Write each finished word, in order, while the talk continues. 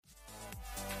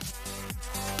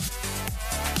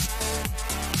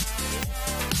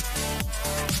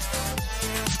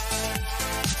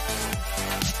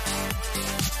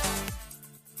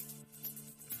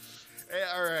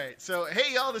So,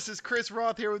 hey y'all, this is Chris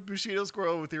Roth here with Bushido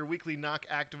Squirrel with your weekly knock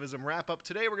activism wrap up.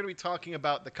 Today we're going to be talking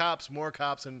about the cops,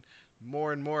 and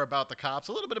more about the cops,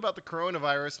 a little bit about the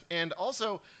coronavirus, and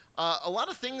also a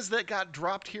lot of things that got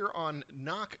dropped here on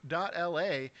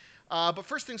knock.la. But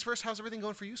first things first, how's everything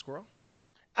going for you, Squirrel?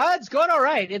 It's going all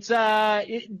right. It's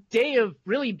a day of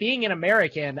really being an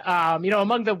American.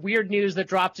 Among the weird news that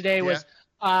dropped today Yeah. was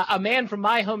a man from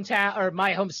my hometown or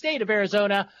my home state of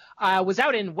Arizona was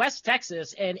out in West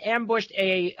Texas and ambushed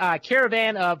a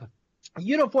caravan of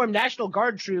uniformed National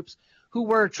Guard troops who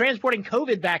were transporting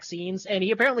COVID vaccines, and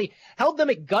he apparently held them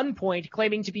at gunpoint,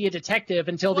 claiming to be a detective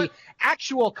until the What?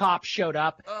 actual cops showed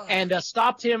up Ugh. and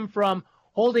stopped him from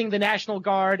holding the National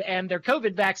Guard and their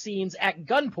COVID vaccines at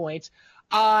gunpoint.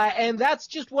 And that's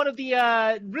just one of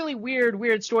the really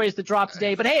weird stories that dropped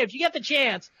today. But hey, if you get the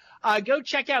chance, go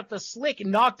check out the Slick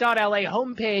Knock.la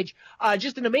homepage.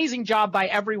 Just an amazing job by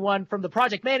everyone from the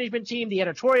project management team, the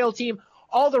editorial team,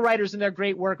 all the writers in their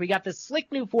great work. We got this slick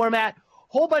new format,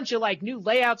 whole bunch of like new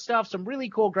layout stuff, some really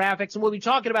cool graphics, and we'll be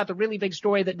talking about the really big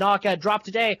story that Knock dropped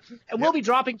today, and we'll Yep. be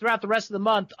dropping throughout the rest of the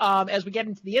month as we get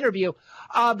into the interview.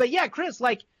 But yeah, Chris,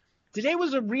 like today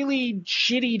was a really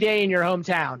shitty day in your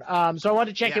hometown. So I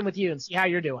wanted to check Yeah. in with you and see how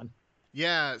you're doing.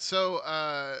 Yeah, so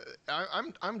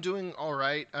I'm doing all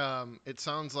right. It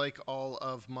sounds like all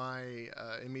of my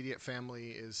immediate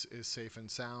family is safe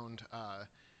and sound.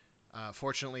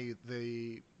 Fortunately,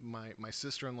 my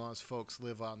sister-in-law's folks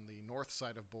live on the north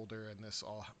side of Boulder, and this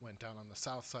all went down on the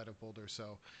south side of Boulder.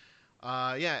 So,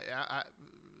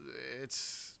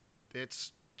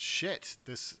 it's shit.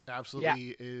 This Yeah.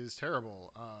 absolutely is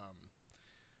terrible.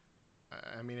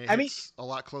 I mean, it I mean, hits a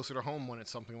lot closer to home when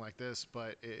it's something like this,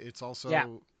 but it's yeah.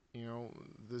 also,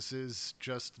 this is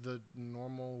just the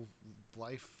normal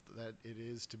life that it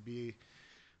is to be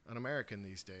an American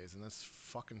these days, and this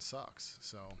fucking sucks.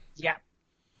 So, Yeah.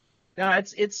 No,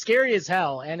 it's scary as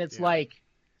hell. And it's yeah. like,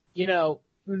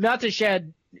 not to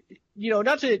shed,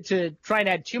 not to try and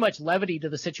add too much levity to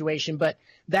the situation, but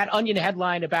that Onion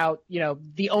headline about,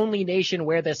 the only nation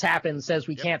where this happens says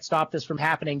we Yep. can't stop this from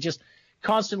happening just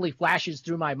constantly flashes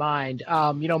through my mind.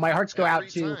 My hearts go out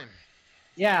Every to, time.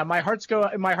 yeah, my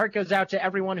heart goes out to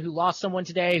everyone who lost someone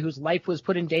today, whose life was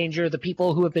put in danger, the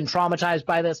people who have been traumatized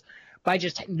by this, by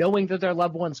just knowing that their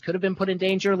loved ones could have been put in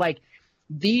danger. Like,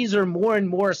 these are more and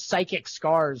more psychic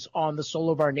scars on the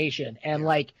soul of our nation. And Yeah.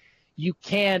 like, you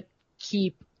can't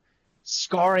keep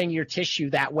scarring your tissue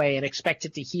that way and expect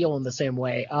it to heal in the same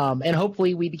way. And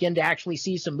hopefully we begin to actually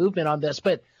see some movement on this.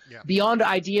 But Yeah. beyond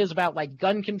ideas about like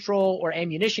gun control or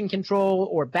ammunition control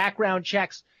or background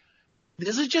checks,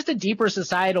 this is just a deeper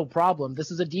societal problem.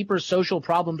 This is a deeper social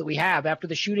problem that we have. After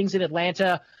the shootings in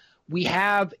Atlanta, we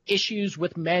have issues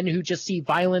with men who just see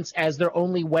violence as their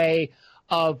only way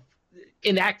of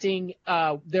enacting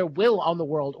their will on the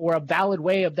world, or a valid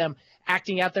way of them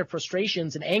acting out their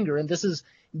frustrations and anger. And this is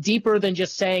deeper than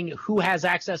just saying who has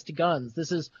access to guns.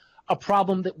 This is a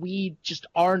problem that we just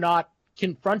are not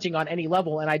confronting on any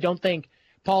level. And I don't think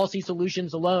policy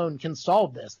solutions alone can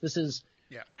solve this. This is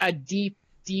Yeah. a deep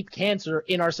cancer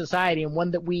in our society, and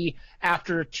one that we,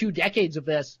 after 2 decades of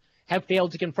this, have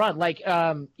failed to confront. Like,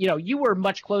 you were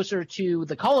much closer to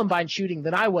the Columbine shooting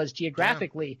than I was Yeah.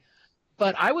 geographically,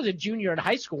 but I was a junior in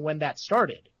high school when that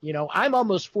started. I'm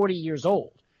almost 40 years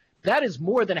old. That is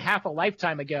more than half a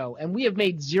lifetime ago, and we have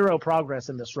made zero progress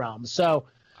in this realm. So,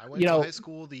 I you went to know, high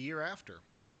school the year after.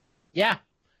 yeah,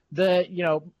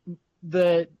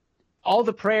 the all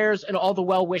the prayers and all the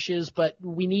well wishes, but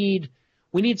we need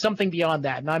something beyond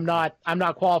that. And I'm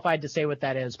not qualified to say what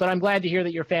that is, but I'm glad to hear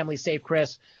that your family's safe,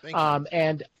 Chris. Thank you.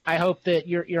 And I hope that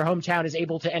your hometown is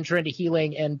able to enter into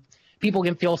healing and people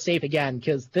can feel safe again,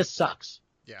 because this sucks.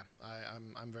 Yeah,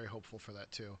 I'm very hopeful for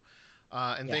that too.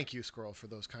 And Yeah. thank you, Squirrel, for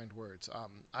those kind words.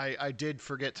 I did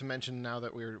forget to mention, now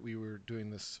that we were doing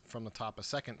this from the top a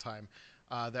second time,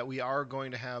 that we are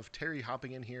going to have Terry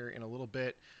hopping in here in a little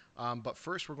bit. But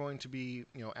first, we're going to be,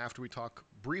 after we talk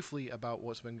briefly about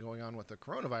what's been going on with the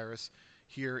coronavirus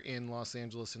here in Los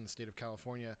Angeles in the state of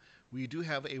California, we do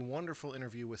have a wonderful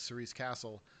interview with Cerise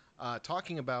Castle,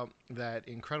 talking about that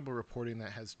incredible reporting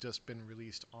that has just been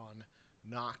released on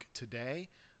Knock today.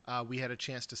 We had a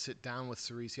chance to sit down with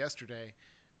Cerise yesterday,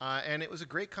 and it was a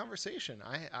great conversation.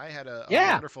 I had a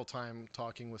Yeah. wonderful time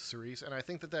talking with Cerise, and I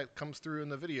think that comes through in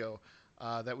the video.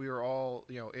 That we were all,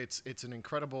 it's an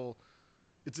incredible,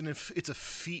 it's a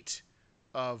feat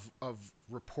of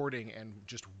reporting and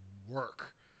just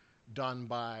work done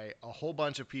by a whole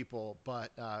bunch of people.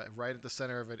 But right at the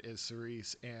center of it is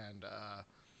Cerise, and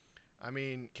I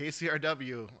mean,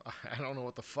 KCRW. I don't know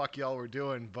what the fuck y'all were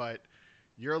doing, but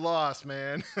You're lost,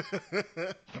 man.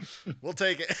 We'll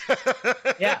take it.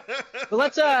 Yeah, but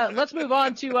let's move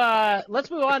on to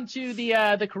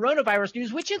the coronavirus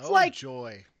news, which it's Oh like,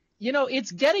 joy!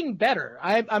 it's getting better.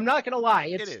 I'm not gonna lie.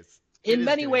 It is. In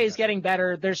many ways getting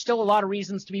better. There's still a lot of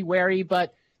reasons to be wary,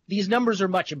 but these numbers are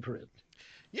much improved.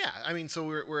 Yeah, I mean, so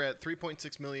we're at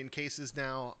 3.6 million cases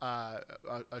now,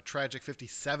 a tragic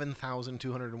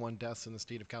 57,201 deaths in the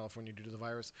state of California due to the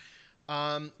virus.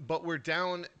 But we're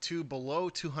down to below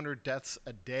 200 deaths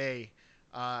a day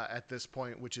at this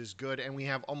point, which is good, and we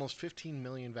have almost 15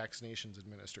 million vaccinations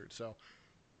administered. So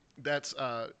that's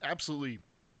absolutely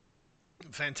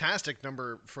fantastic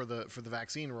number for the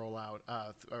vaccine rollout.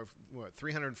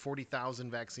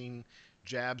 340,000 vaccine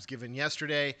jabs given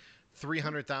yesterday,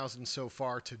 300,000 so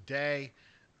far today.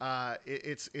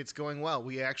 It's going well.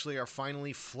 We actually are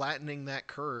finally flattening that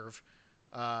curve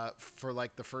for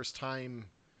like the first time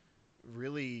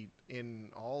really in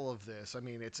all of this. I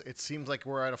mean, it seems like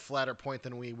we're at a flatter point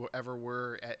than we ever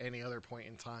were at any other point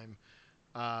in time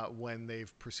when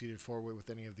they've proceeded forward with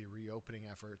any of the reopening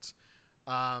efforts.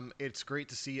 It's great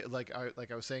to see, like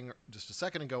I was saying just a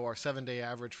second ago, our 7-day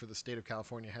average for the state of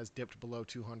California has dipped below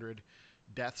 200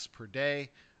 deaths per day,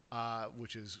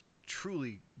 which is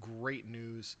truly great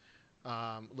news.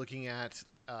 Looking at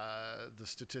the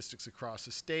statistics across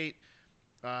the state,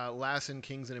 Lassen,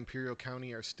 Kings, and Imperial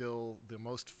County are still the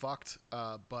most fucked,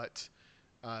 but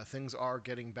things are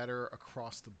getting better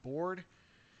across the board.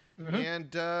 Mm-hmm.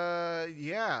 And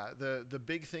yeah, the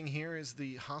big thing here is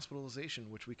the hospitalization,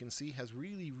 which we can see has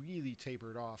really, really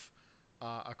tapered off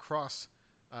across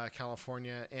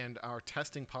California, and our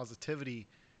testing positivity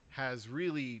has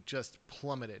really just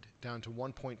plummeted down to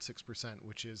 1.6%,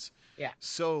 which is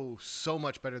so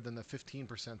much better than the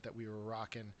 15% that we were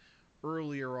rocking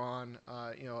earlier on,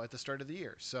 at the start of the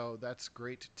year. So that's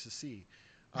great to see.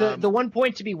 The one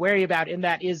point to be wary about in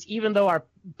that is, even though our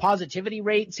positivity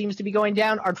rate seems to be going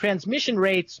down, our transmission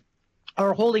rates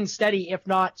are holding steady, if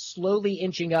not slowly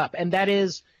inching up. And that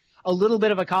is a little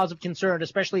bit of a cause of concern,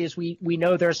 especially as we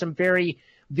know there are some very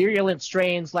virulent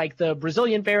strains like the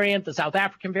Brazilian variant, the South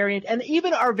African variant, and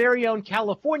even our very own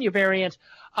California variant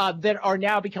that are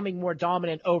now becoming more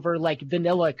dominant over like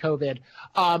vanilla COVID.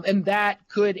 And that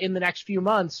could, in the next few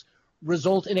months,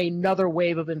 result in another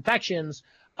wave of infections.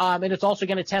 And it's also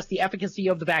going to test the efficacy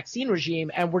of the vaccine regime,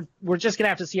 and we're just going to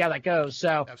have to see how that goes.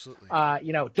 So, absolutely,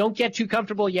 don't get too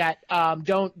comfortable yet.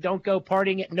 Don't go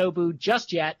partying at Nobu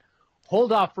just yet.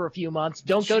 Hold off for a few months.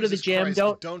 Don't go to the gym.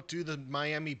 Christ, don't do the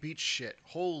Miami Beach shit.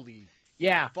 Holy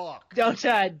fuck!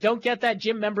 Don't get that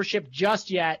gym membership just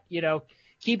yet.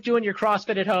 Keep doing your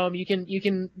CrossFit at home. You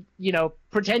can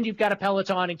pretend you've got a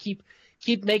Peloton and keep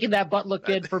making that butt look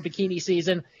good for bikini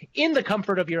season in the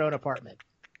comfort of your own apartment.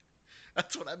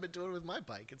 That's what I've been doing with my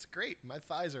bike. It's great. My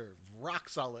thighs are rock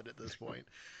solid at this point.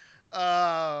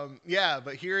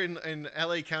 But here in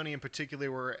LA County in particular,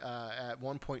 we're at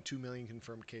 1.2 million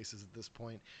confirmed cases at this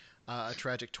point. A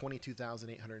tragic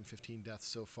 22,815 deaths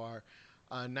so far.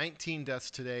 19 deaths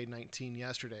today, 19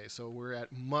 yesterday. So we're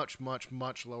at much, much,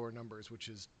 much lower numbers, which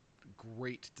is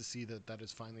great to see that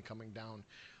is finally coming down.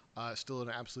 Still an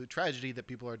absolute tragedy that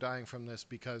people are dying from this,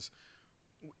 because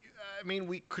I mean,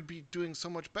 we could be doing so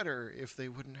much better if they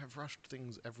wouldn't have rushed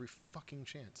things every fucking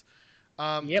chance.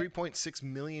 3.6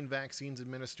 million vaccines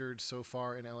administered so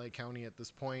far in LA County at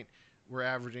this point. We're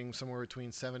averaging somewhere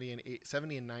between 70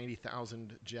 and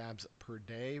 90,000 jabs per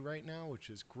day right now,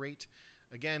 which is great.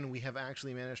 Again, we have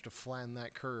actually managed to flatten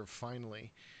that curve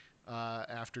finally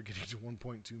after getting to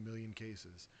 1.2 million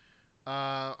cases.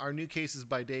 Our new cases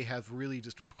by day have really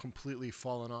just completely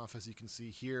fallen off, as you can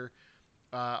see here.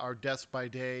 Our deaths by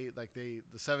day, like the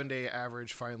 7-day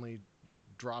average finally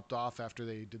dropped off after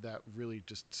they did that really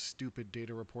just stupid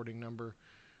data reporting number.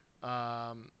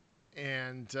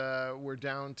 And we're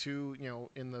down to,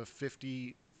 in the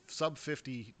sub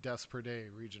 50 deaths per day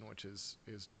region, which is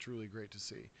truly great to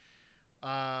see.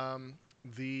 Let's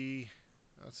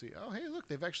see. Oh, hey, look,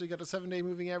 they've actually got a 7-day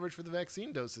moving average for the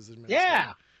vaccine doses administered.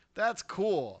 Yeah. That's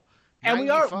cool. And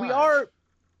 95.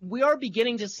 We are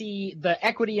beginning to see the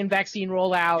equity in vaccine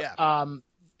rollout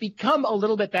become a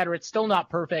little bit better. It's still not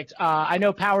perfect. I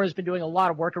know Power has been doing a lot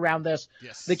of work around this.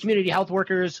 Yes. The community health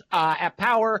workers at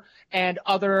Power and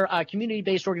other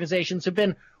community-based organizations have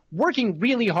been working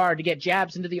really hard to get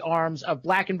jabs into the arms of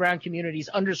Black and brown communities,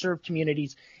 underserved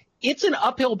communities. It's an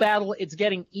uphill battle. It's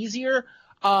getting easier.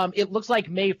 It looks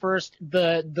like May 1st,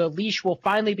 the leash will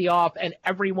finally be off, and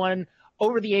everyone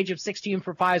over the age of 16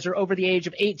 for Pfizer, over the age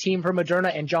of 18 for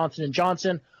Moderna and Johnson &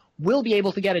 Johnson will be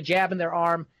able to get a jab in their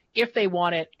arm if they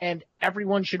want it, and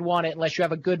everyone should want it unless you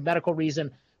have a good medical reason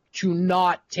to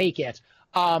not take it.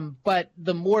 But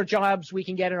the more jobs we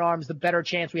can get in arms, the better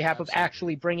chance we have of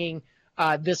actually bringing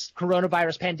this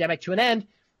coronavirus pandemic to an end.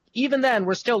 Even then,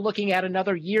 we're still looking at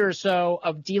another year or so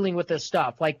of dealing with this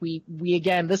stuff. Like we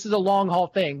again, this is a long haul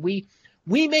thing. We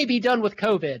may be done with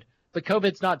COVID, but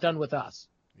COVID's not done with us.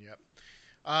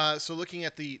 Yep. So looking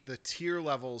at the tier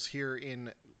levels here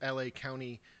in LA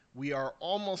County, we are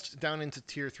almost down into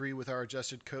tier 3 with our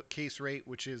adjusted case rate,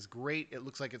 which is great. It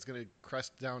looks like it's going to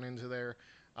crest down into there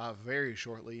very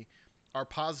shortly. Our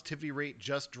positivity rate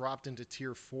just dropped into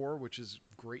tier 4, which is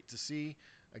great to see.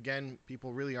 Again,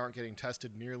 people really aren't getting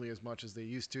tested nearly as much as they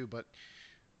used to, but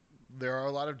there are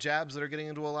a lot of jabs that are getting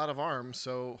into a lot of arms,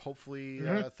 so hopefully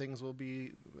things will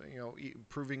be,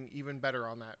 proving even better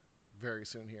on that very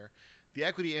soon here. The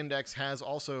equity index has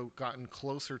also gotten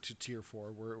closer to tier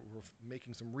 4. We're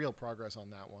making some real progress on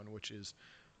that one, which is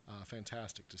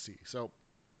fantastic to see. So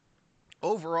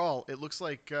overall, it looks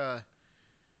like we're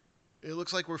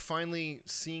finally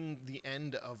seeing the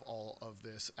end of all of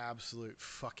this absolute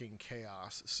fucking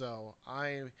chaos. So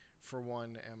I, for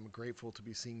one, am grateful to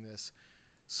be seeing this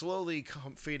slowly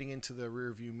fading into the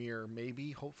rearview mirror,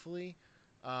 maybe, hopefully.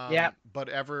 But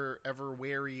ever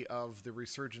wary of the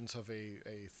resurgence of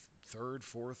a third,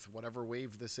 fourth, whatever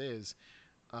wave this is,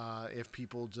 if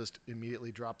people just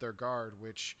immediately drop their guard,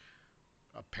 which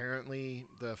apparently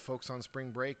the folks on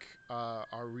spring break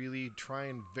are really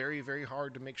trying very, very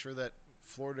hard to make sure that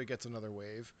Florida gets another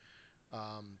wave.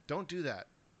 Don't do that.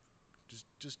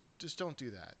 Just don't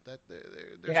do that.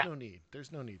 There's no need.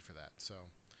 There's no need for that. So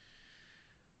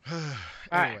anyway.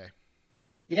 Right.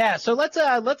 Yeah, so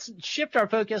let's shift our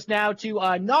focus now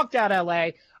to Knocked Out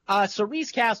LA.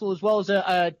 Cerise Castle, as well as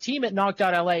a team at Knocked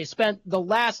Out LA, spent the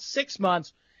last 6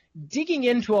 months digging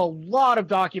into a lot of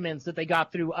documents that they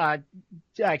got through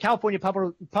California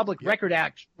Public Record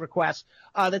Act requests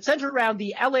that centered around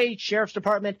the LA Sheriff's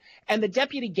Department and the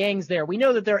deputy gangs there. We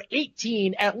know that there are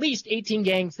at least 18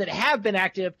 gangs that have been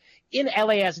active in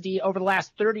LASD over the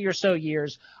last 30 or so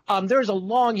years. There's a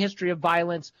long history of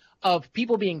violence, of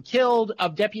people being killed,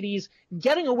 of deputies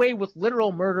getting away with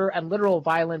literal murder and literal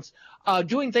violence,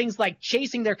 doing things like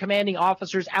chasing their commanding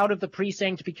officers out of the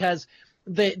precinct because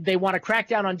they want to crack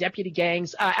down on deputy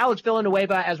gangs. Alex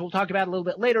Villanueva, as we'll talk about a little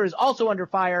bit later, is also under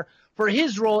fire for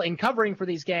his role in covering for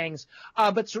these gangs.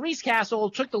 But Cerise Castle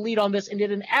took the lead on this and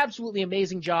did an absolutely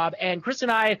amazing job. And Chris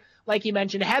and I, like he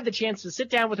mentioned, had the chance to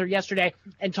sit down with her yesterday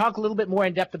and talk a little bit more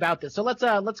in depth about this. So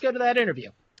let's go to that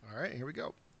interview. All right, here we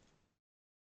go.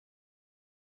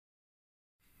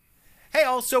 Hey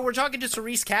all, so we're talking to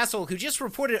Cerise Castle, who just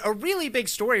reported a really big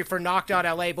story for Knocked Out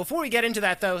LA. Before we get into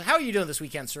that, though, how are you doing this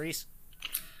weekend, Cerise?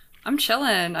 I'm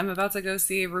chilling. I'm about to go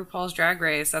see RuPaul's Drag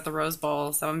Race at the Rose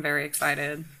Bowl, so I'm very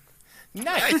excited.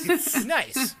 Nice.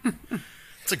 Nice.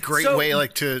 It's a great way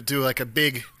to do a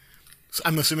big,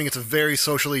 I'm assuming it's a very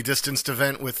socially distanced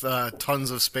event with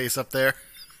tons of space up there.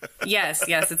 Yes,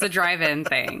 it's a drive-in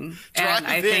thing.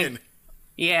 Drive-in?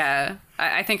 Yeah,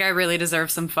 I think I really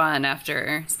deserve some fun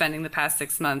after spending the past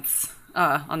 6 months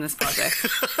on this project.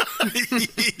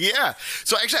 Yeah.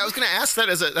 So actually, I was going to ask that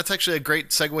that's actually a great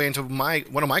segue into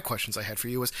one of my questions I had for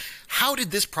you was, how did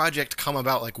this project come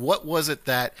about? Like, what was it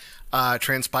that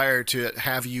transpired to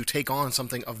have you take on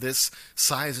something of this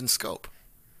size and scope?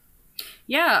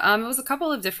 Yeah, it was a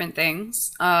couple of different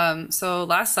things. So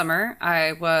last summer,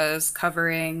 I was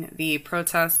covering the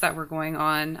protests that were going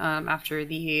on after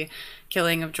the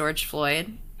killing of George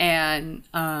Floyd. And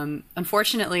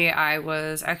unfortunately, I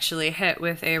was actually hit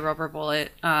with a rubber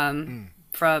bullet that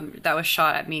was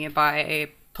shot at me by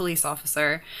a police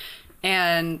officer.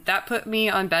 And that put me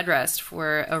on bed rest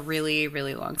for a really,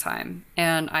 really long time.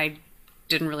 And I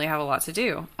didn't really have a lot to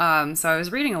do. So I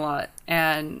was reading a lot.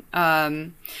 And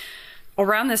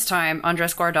around this time,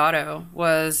 Andres Guardado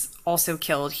was also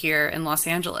killed here in Los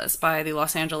Angeles by the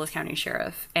Los Angeles County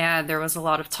Sheriff. And there was a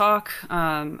lot of talk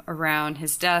around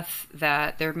his death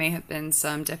that there may have been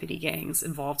some deputy gangs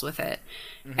involved with it.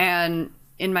 Mm-hmm. And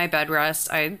in my bed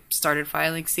rest, I started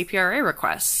filing CPRA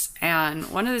requests. And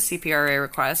one of the CPRA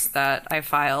requests that I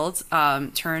filed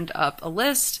turned up a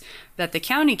list that the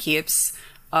county keeps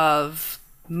of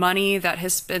money that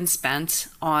has been spent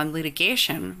on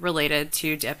litigation related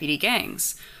to deputy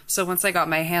gangs. So once I got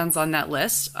my hands on that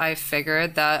list, I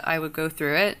figured that I would go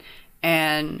through it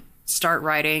and start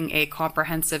writing a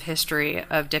comprehensive history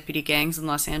of deputy gangs in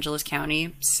Los Angeles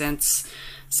County, since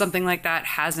something like that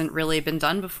hasn't really been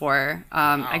done before.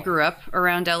 Wow. I grew up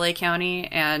around LA County,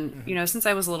 and since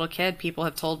I was a little kid, people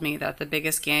have told me that the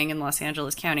biggest gang in Los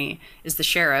Angeles County is the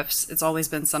sheriffs. It's always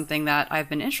been something that I've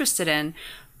been interested in.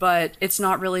 but it's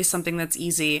not really something that's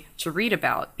easy to read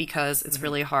about because it's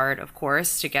really hard, of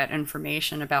course, to get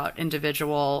information about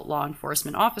individual law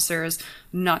enforcement officers,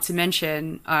 not to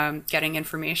mention getting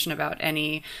information about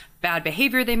any bad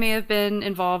behavior they may have been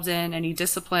involved in, any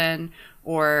discipline,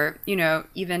 or, you know,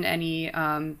 even any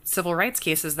civil rights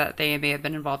cases that they may have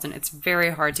been involved in. It's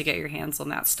very hard to get your hands on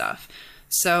that stuff.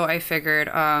 So I figured,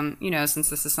 you know,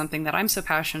 since this is something that I'm so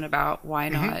passionate about, why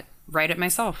not write it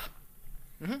myself?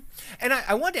 And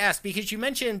I wanted to ask, because you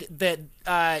mentioned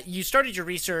that you started your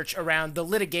research around the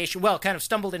litigation, well, kind of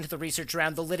stumbled into the research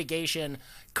around the litigation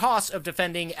costs of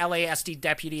defending LASD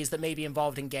deputies that may be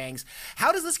involved in gangs.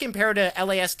 How does this compare to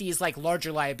LASD's like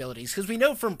larger liabilities? Because we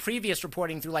know from previous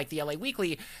reporting through like the LA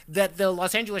Weekly that the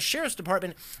Los Angeles Sheriff's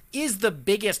Department is the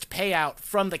biggest payout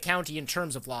from the county in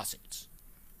terms of lawsuits.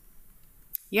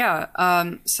 Yeah.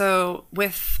 So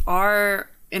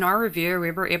in our review,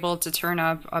 we were able to turn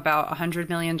up about $100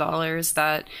 million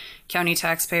that county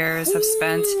taxpayers have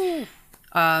spent.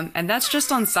 And that's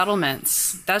just on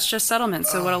settlements. That's just settlements.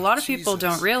 So what a lot of people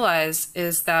don't realize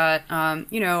is that,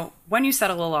 you know, when you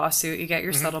settle a lawsuit, you get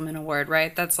your settlement award,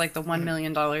 right? That's like the $1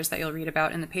 million that you'll read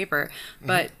about in the paper.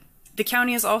 But the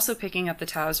county is also picking up the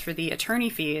tabs for the attorney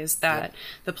fees that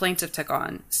the plaintiff took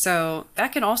on. So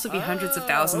that can also be hundreds of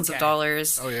thousands of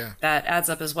dollars that adds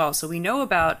up as well. So we know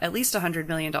about at least $100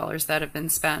 million that have been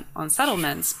spent on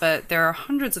settlements, but there are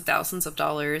hundreds of thousands of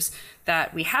dollars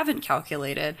that we haven't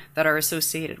calculated that are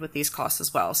associated with these costs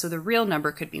as well. So the real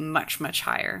number could be much, much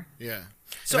higher. Yeah.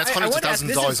 So and that's hundreds of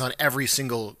thousands of dollars on every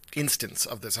single instance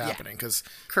of this happening, because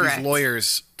these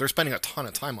lawyers, they're spending a ton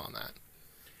of time on that.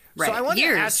 Right. So I want to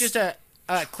ask just a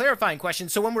clarifying question.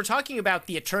 So when we're talking about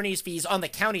the attorney's fees on the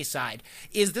county side,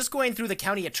 is this going through the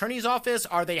county attorney's office?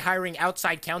 Are they hiring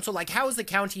outside counsel? Like, how is the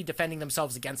county defending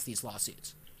themselves against these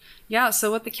lawsuits? Yeah,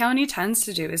 so what the county tends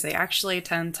to do is they actually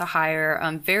tend to hire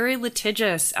very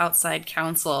litigious outside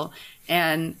counsel,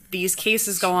 and these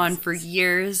cases go on for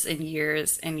years and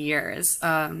years and years.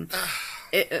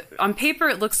 On paper,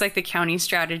 it looks like the county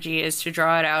strategy is to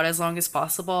draw it out as long as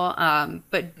possible,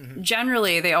 but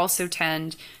generally they also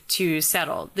tend to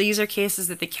settle. These are cases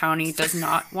that the county does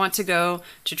not want to go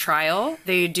to trial.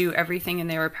 They do everything in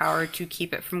their power to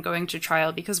keep it from going to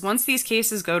trial, because once these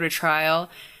cases go to trial,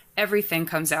 everything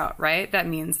comes out, right? That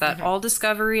means that all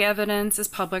discovery evidence is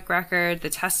public record, the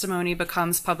testimony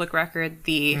becomes public record,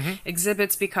 the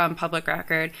exhibits become public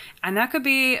record, and that could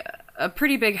be a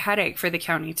pretty big headache for the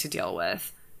county to deal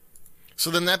with. So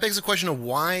then that begs the question of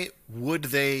why would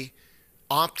they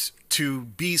opt to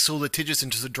be so litigious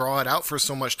and to draw it out for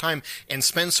so much time and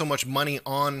spend so much money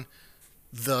on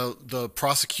the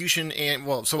prosecution and,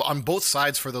 well, so on both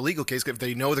sides for the legal case if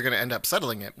they know they're going to end up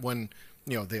settling it, when,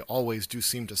 you know, they always do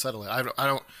seem to settle it.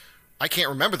 I can't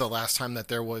remember the last time that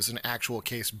there was an actual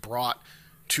case brought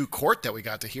to court that we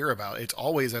got to hear about. It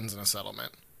always ends in a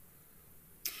settlement.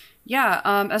 Yeah,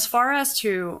 as far as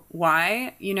to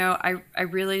why, you know, I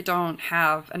really don't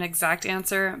have an exact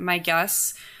answer. My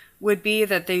guess would be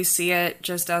that they see it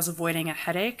just as avoiding a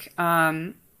headache.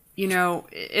 You know,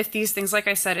 if these things, like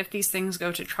I said, if these things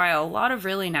go to trial, a lot of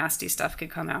really nasty stuff could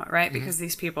come out, right? Because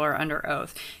these people are under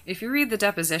oath. If you read the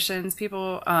depositions,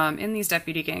 people in these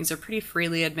deputy gangs are pretty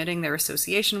freely admitting their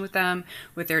association with them,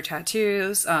 with their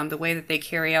tattoos, the way that they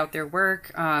carry out their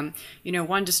work. You know,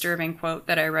 one disturbing quote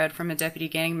that I read from a deputy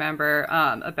gang member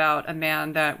about a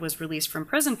man that was released from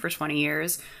prison for 20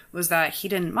 years was that he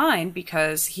didn't mind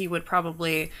because he would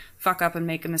probably fuck up and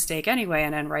make a mistake anyway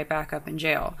and end right back up in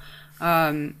jail.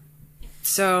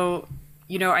 So,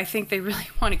 you know, I think they really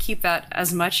want to keep that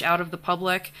as much out of the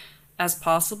public as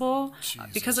possible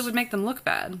because it would make them look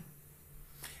bad.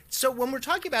 So when we're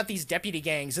talking about these deputy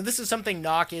gangs, and this is something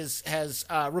Knock has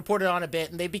reported on a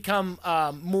bit, and they've become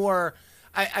more,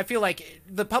 I feel like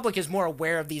the public is more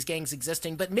aware of these gangs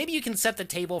existing, but maybe you can set the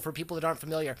table for people that aren't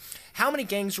familiar. How many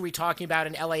gangs are we talking about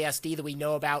in LASD that we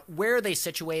know about? Where are they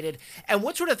situated? And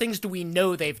what sort of things do we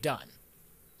know they've done?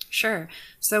 Sure.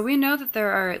 So we know that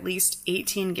there are at least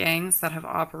 18 gangs that have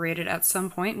operated at some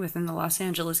point within the Los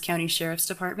Angeles County Sheriff's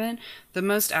Department. The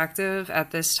most active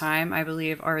at this time, I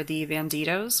believe, are the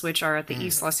Banditos, which are at the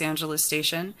East Los Angeles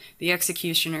station, the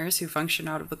Executioners, who function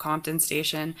out of the Compton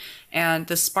station, and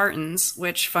the Spartans,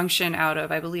 which function out of,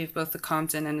 I believe, both the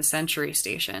Compton and the Century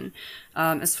station.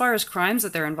 As far as crimes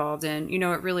that they're involved in, you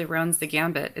know, it really runs the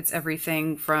gambit. It's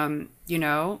everything from, you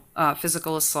know,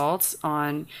 physical assaults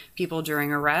on people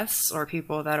during arrests or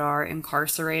people that are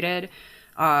incarcerated,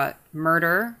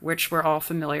 murder, which we're all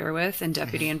familiar with, and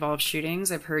deputy-involved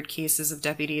shootings. I've heard cases of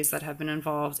deputies that have been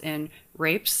involved in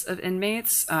rapes of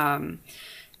inmates,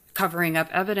 covering up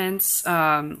evidence,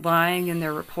 lying in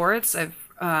their reports.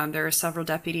 There are several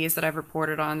deputies that I've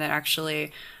reported on that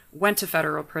actually went to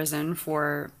federal prison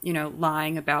for,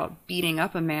 lying about beating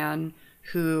up a man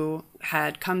who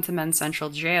had come to Men's Central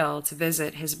Jail to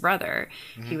visit his brother.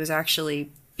 Mm-hmm. He was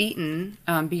actually beaten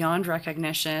beyond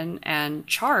recognition and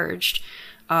charged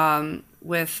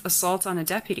with assault on a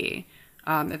deputy.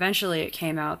 Eventually it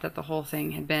came out that the whole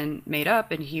thing had been made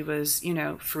up and he was,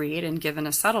 freed and given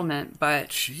a settlement. But,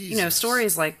 Jesus.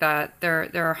 Stories like that, there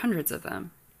are hundreds of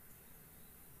them.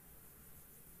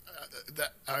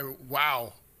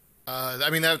 Wow.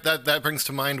 That brings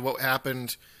to mind what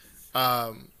happened,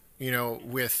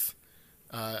 with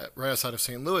right outside of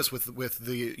St. Louis with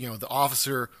the the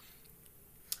officer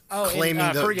claiming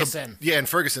in Ferguson. In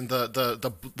Ferguson,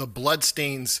 the blood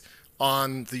stains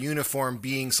on the uniform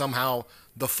being somehow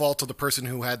the fault of the person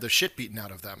who had the shit beaten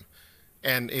out of them,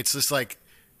 and it's just like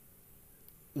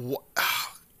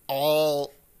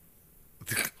all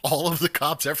of the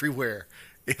cops everywhere.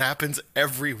 It happens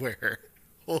everywhere.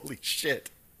 Holy shit.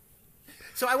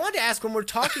 So I wanted to ask, when we're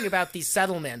talking about these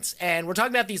settlements and we're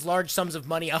talking about these large sums of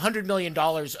money, $100 million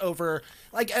over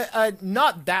like a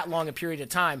not that long a period of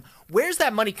time, where's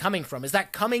that money coming from? Is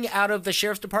that coming out of the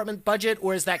sheriff's department budget,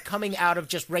 or is that coming out of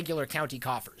just regular county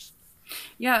coffers?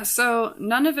 Yeah, so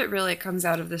none of it really comes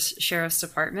out of the sheriff's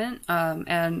department,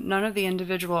 and none of the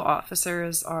individual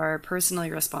officers are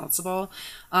personally responsible.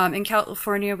 In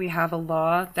California, we have a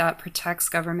law that protects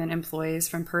government employees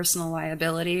from personal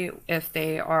liability if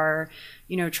they are,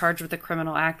 charged with a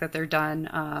criminal act that they're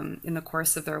done in the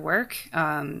course of their work.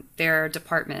 Their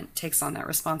department takes on that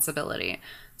responsibility.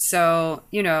 So,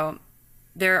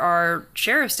 there are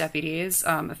sheriff's deputies,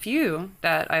 a few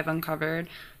that I've uncovered,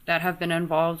 that have been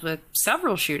involved with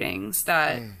several shootings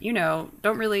that,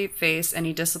 don't really face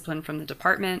any discipline from the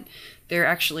department. They're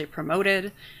actually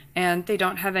promoted and they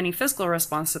don't have any fiscal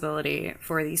responsibility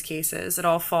for these cases. It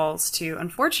all falls to,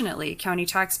 unfortunately, county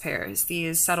taxpayers.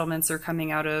 These settlements are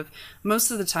coming out of,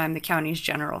 most of the time, the county's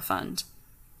general fund.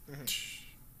 Mm-hmm.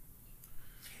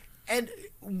 And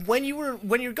when you're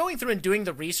going through and doing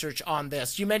the research on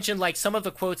this, you mentioned like some of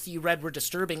the quotes that you read were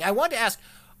disturbing. I wanted to ask,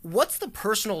 what's the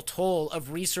personal toll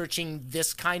of researching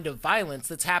this kind of violence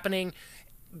that's happening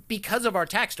because of our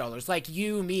tax dollars? Like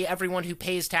you, me, everyone who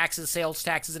pays taxes, sales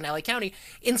taxes in LA County,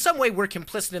 in some way we're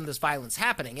complicit in this violence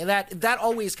happening. And that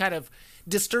always kind of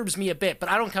disturbs me a bit, but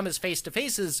I don't come as face to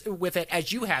face with it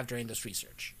as you have during this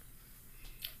research.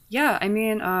 Yeah,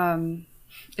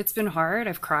 it's been hard.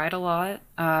 I've cried a lot.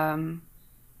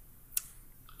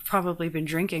 Probably been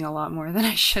drinking a lot more than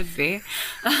I should be.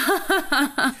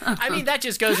 That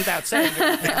just goes without saying.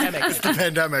 It's the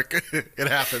pandemic. It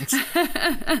happens.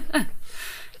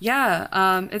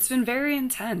 Yeah, it's been very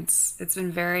intense.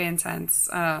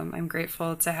 I'm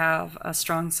grateful to have a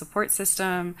strong support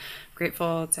system,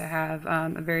 grateful to have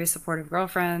a very supportive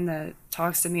girlfriend that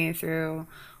talks to me through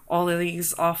all of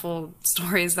these awful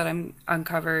stories that I'm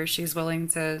uncover. She's willing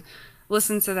to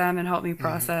listen to them and help me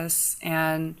process. Mm-hmm.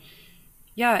 And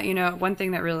yeah, one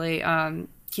thing that really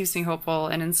keeps me hopeful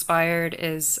and inspired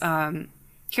is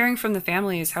hearing from the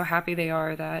families how happy they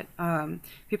are that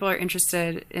people are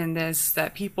interested in this,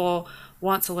 that people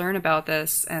want to learn about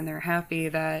this, and they're happy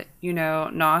that,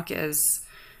 NOC is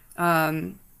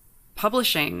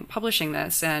publishing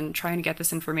this and trying to get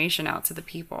this information out to the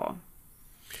people.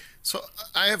 So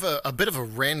I have a bit of a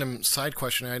random side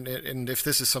question, and if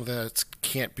this is something that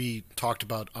can't be talked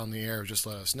about on the air, just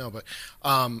let us know. But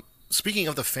speaking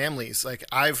of the families, like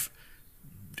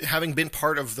having been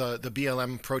part of the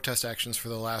BLM protest actions for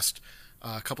the last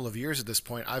couple of years at this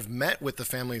point, I've met with the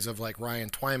families of like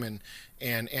Ryan Twyman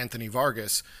and Anthony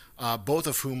Vargas, both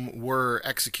of whom were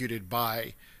executed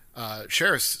by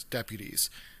sheriff's deputies.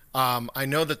 I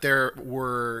know that there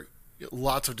were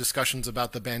lots of discussions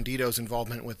about the Bandidos'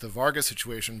 involvement with the Vargas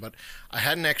situation, but I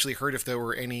hadn't actually heard if there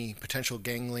were any potential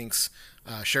gang links,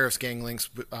 sheriff's gang links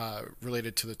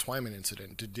related to the Twyman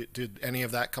incident. Did any of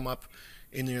that come up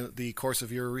in the course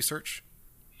of your research?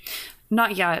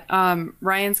 Not yet.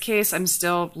 Ryan's case, I'm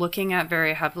still looking at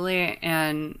very heavily,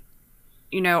 and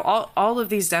all of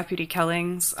these deputy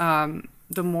killings,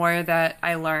 the more that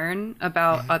I learn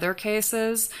about other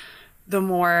cases, the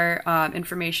more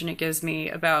information it gives me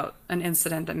about an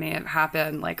incident that may have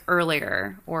happened like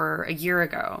earlier or a year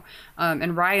ago.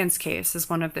 And Ryan's case is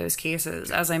one of those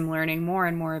cases. As I'm learning more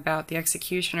and more about the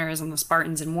executioners and the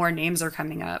Spartans and more names are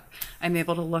coming up, I'm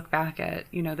able to look back at,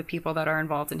 the people that are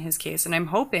involved in his case. And I'm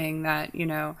hoping that,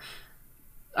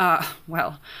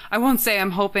 well, I won't say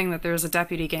I'm hoping that there's a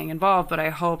deputy gang involved, but I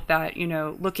hope that,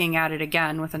 looking at it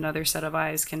again with another set of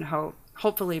eyes can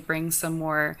hopefully bring some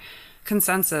more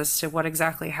consensus to what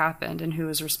exactly happened and who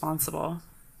is responsible.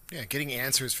 Yeah, getting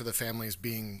answers for the families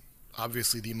being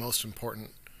obviously the most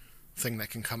important thing that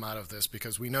can come out of this,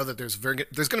 because we know that there's going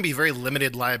to be very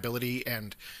limited liability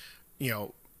and,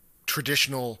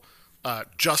 traditional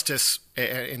justice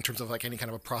in terms of like any kind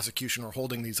of a prosecution or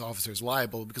holding these officers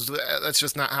liable, because that's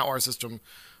just not how our system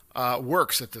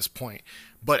works at this point.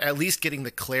 But at least getting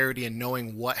the clarity and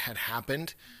knowing what had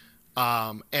happened,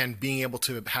 and being able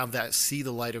to have that see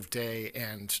the light of day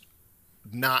and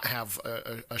not have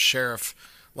a sheriff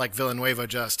like Villanueva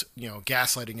just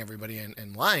gaslighting everybody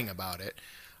and lying about it,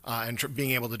 and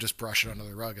being able to just brush it under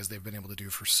the rug as they've been able to do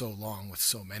for so long with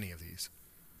so many of these.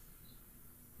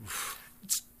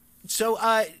 So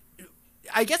I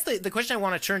guess the question I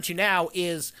want to turn to now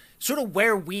is sort of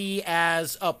where we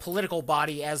as a political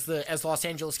body, as Los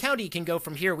Angeles County, can go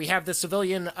from here. We have the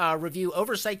Civilian Review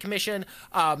Oversight Commission,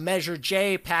 Measure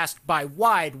J, passed by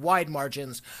wide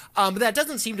margins. But that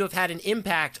doesn't seem to have had an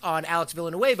impact on Alex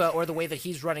Villanueva or the way that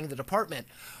he's running the department.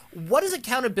 What does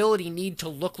accountability need to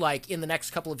look like in the next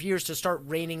couple of years to start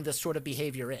reining this sort of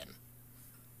behavior in?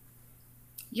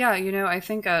 Yeah, I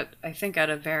think at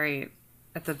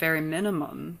the very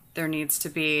minimum, there needs to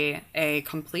be a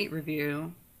complete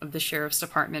review of the sheriff's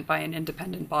department by an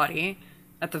independent body.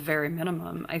 At the very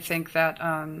minimum, I think that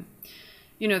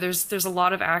there's a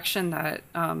lot of action that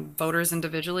voters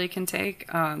individually can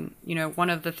take. One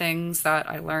of the things that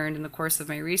I learned in the course of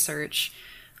my research,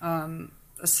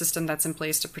 a system that's in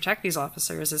place to protect these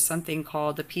officers, is something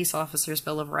called the Peace Officers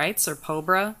Bill of Rights, or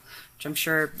POBRA, which I'm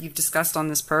sure you've discussed on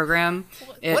this program.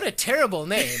 What a terrible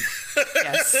name.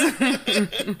 Yes.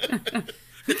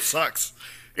 It sucks.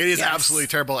 It is Yes. absolutely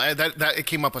terrible. It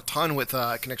came up a ton with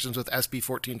connections with SB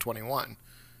 1421,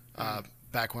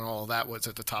 back when all of that was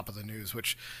at the top of the news.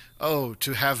 Which,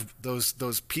 to have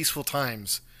those peaceful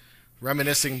times,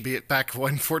 reminiscing back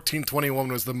when 1421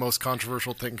 was the most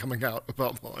controversial thing coming out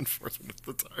about law enforcement at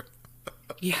the time.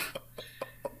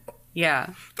 Yeah.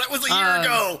 That was a year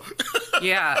ago.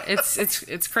 Yeah,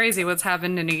 it's crazy what's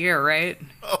happened in a year, right?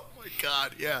 Oh my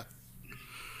God, yeah.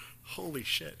 Holy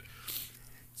shit.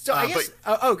 So I guess.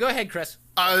 Go ahead, Chris.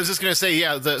 I was just going to say,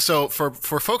 yeah. So for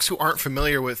folks who aren't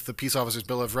familiar with the Peace Officers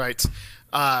Bill of Rights,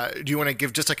 do you want to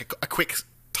give just like a quick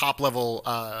top level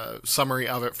summary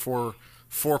of it for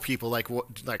people,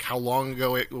 like how long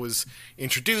ago it was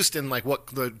introduced, and like what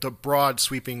the broad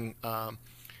sweeping,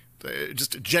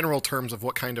 just general terms of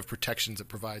what kind of protections it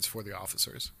provides for the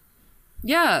officers?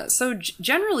 Yeah. So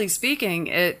generally speaking,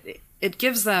 it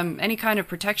gives them any kind of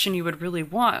protection you would really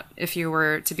want if you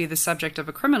were to be the subject of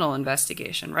a criminal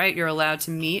investigation, right? You're allowed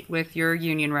to meet with your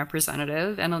union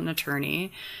representative and an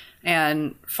attorney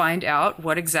and find out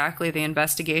what exactly the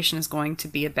investigation is going to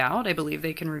be about. I believe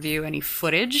they can review any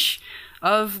footage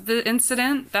of the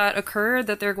incident that occurred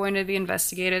that they're going to be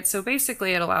investigated. So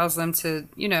basically it allows them to,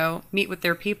 meet with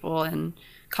their people and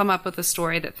come up with a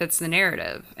story that fits the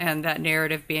narrative. And that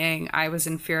narrative being, I was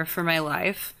in fear for my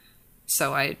life,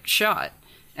 so I shot.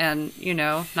 And,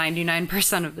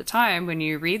 99% of the time when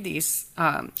you read these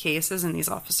cases and these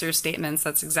officers' statements,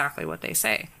 that's exactly what they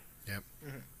say. Yep.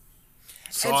 Mm-hmm.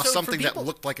 Saw so something that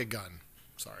looked like a gun.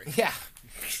 Sorry. Yeah.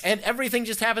 And everything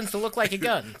just happens to look like a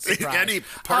gun. Surprise. Any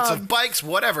parts of bikes,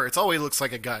 whatever. It always looks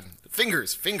like a gun.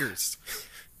 Fingers.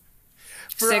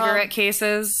 Cigarette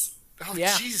cases. Oh,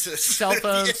 yeah. Jesus. Cell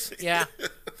phones. Yeah.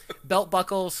 Belt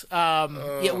buckles.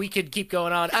 Yeah, we could keep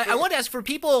going on. I want to ask for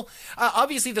people,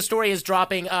 obviously the story is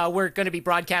dropping. We're going to be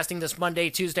broadcasting this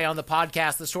Monday, Tuesday on the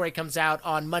podcast. The story comes out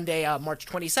on Monday, March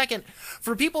 22nd.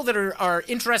 For people that are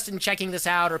interested in checking this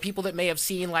out, or people that may have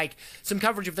seen like some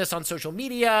coverage of this on social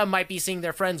media, might be seeing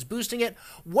their friends boosting it,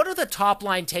 what are the top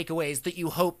line takeaways that you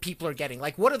hope people are getting?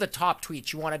 Like, what are the top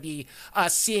tweets you want to be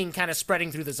seeing kind of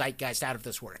spreading through the zeitgeist out of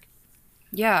this work?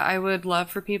 Yeah, I would love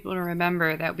for people to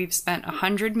remember that we've spent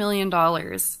 $100 million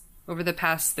over the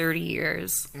past 30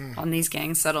 years on these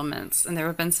gang settlements. And there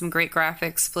have been some great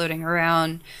graphics floating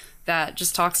around that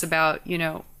just talks about,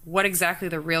 what exactly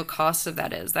the real cost of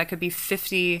that is. That could be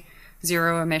 50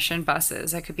 zero-emission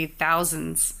buses. That could be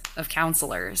thousands of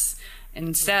counselors.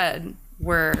 Instead,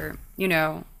 we're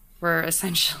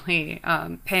essentially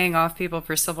paying off people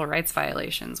for civil rights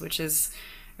violations, which is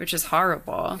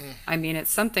horrible. I mean, it's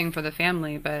something for the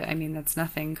family, but I mean, that's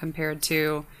nothing compared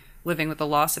to living with the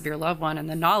loss of your loved one and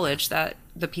the knowledge that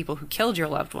the people who killed your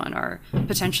loved one are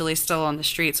potentially still on the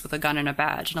streets with a gun and a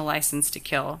badge and a license to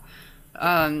kill.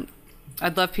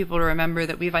 I'd love people to remember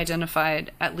that we've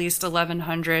identified at least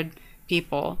 1,100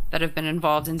 people that have been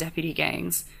involved in deputy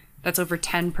gangs. That's over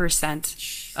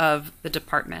 10% of the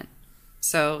department.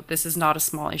 So this is not a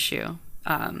small issue.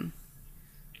 And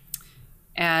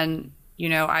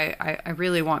I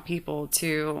really want people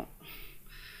to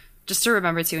just to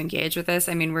remember to engage with this.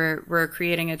 I mean, we're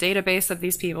creating a database of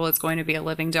these people. It's going to be a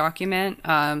living document,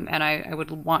 and I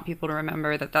would want people to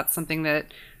remember that that's something that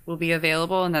will be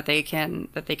available and that they can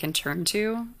turn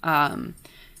to.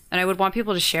 And I would want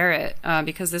people to share it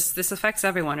because this affects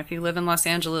everyone. If you live in Los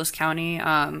Angeles County,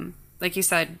 like you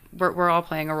said, we're all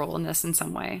playing a role in this in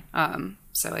some way.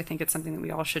 So I think it's something that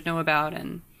we all should know about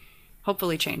and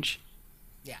hopefully change.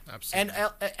 Yeah, absolutely.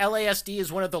 And LASD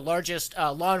is one of the largest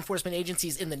law enforcement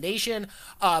agencies in the nation.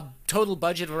 Total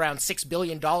budget of around $6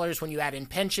 billion when you add in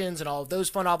pensions and all of those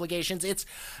fund obligations. It's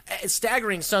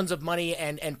staggering sums of money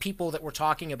and people that we're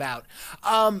talking about.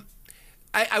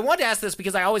 I wanted to ask this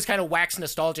because I always kind of wax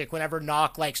nostalgic whenever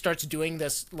Knock starts doing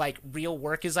this real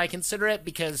work, as I consider it,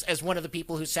 because as one of the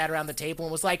people who sat around the table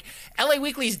and was like, LA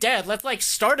Weekly's dead, let's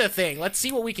start a thing, let's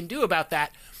see what we can do about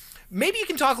that. Maybe you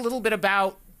can talk a little bit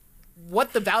about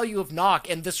what the value of Knock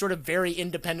and this sort of very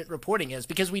independent reporting is,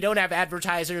 because we don't have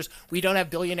advertisers, we don't have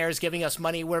billionaires giving us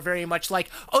money. We're very much like,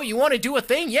 oh, you want to do a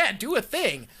thing? Yeah, do a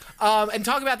thing. And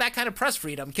talk about that kind of press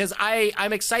freedom, because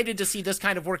I'm excited to see this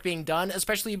kind of work being done,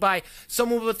 especially by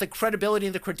someone with the credibility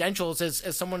and the credentials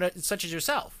as someone such as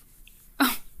yourself.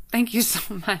 Oh, thank you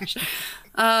so much.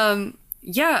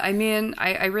 Yeah, I mean,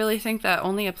 I really think that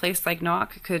only a place like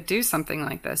Knock could do something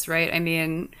like this, right? I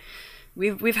mean,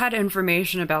 We've had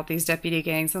information about these deputy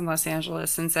gangs in Los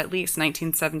Angeles since at least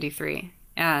 1973,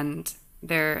 and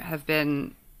there have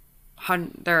been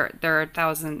there are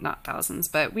not thousands,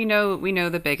 but we know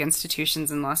the big institutions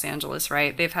in Los Angeles,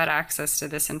 right? They've had access to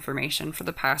this information for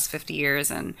the past 50 years,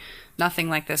 and nothing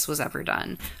like this was ever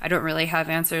done. I don't really have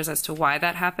answers as to why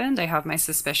that happened. I have my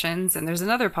suspicions, and there's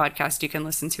another podcast you can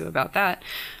listen to about that.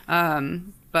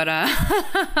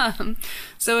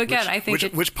 So again, I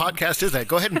think which podcast is that?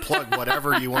 Go ahead and plug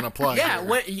whatever you want to plug. Yeah,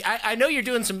 I know you're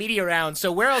doing some media rounds,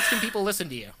 so where else can people listen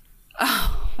to you?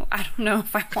 Oh, I don't know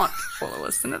if I want people to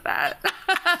listen to that.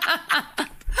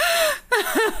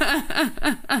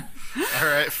 All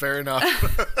right, fair enough.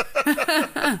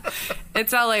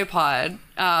 It's LA Pod,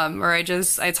 where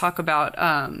I talk about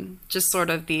just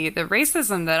sort of the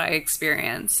racism that I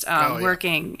experienced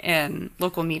working in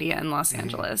local media in Los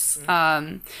Angeles.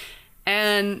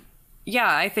 And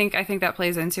yeah, I think that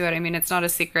plays into it. I mean, it's not a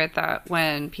secret that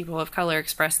when people of color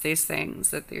express these things,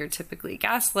 that they're typically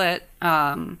gaslit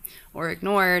or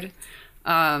ignored.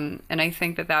 And I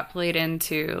think that played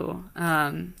into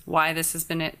why this has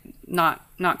been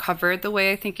not covered the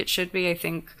way I think it should be. I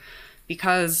think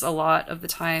because a lot of the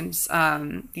times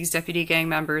these deputy gang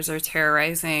members are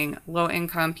terrorizing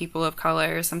low-income people of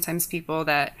color, sometimes people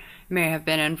that may have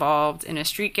been involved in a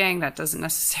street gang. That doesn't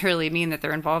necessarily mean that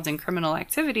they're involved in criminal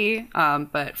activity,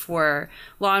 but for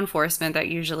law enforcement, that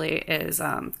usually is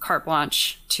carte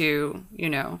blanche to,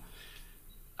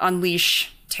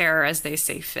 unleash terror as they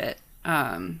see fit.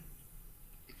 Well,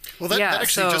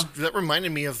 that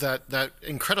reminded me of that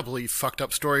incredibly fucked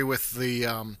up story with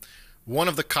the one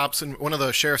of the cops and one of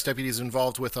the sheriff's deputies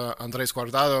involved with Andres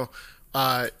Guardado.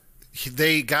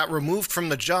 They got removed from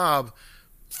the job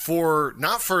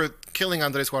not for killing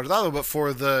Andres Guardado, but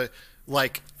for the for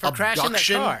abduction.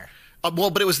 Crashing their car.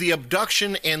 But it was the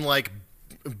abduction and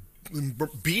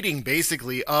beating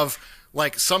basically of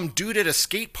some dude at a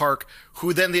skate park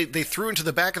who then they threw into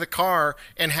the back of the car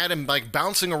and had him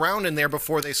bouncing around in there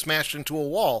before they smashed into a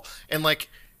wall. And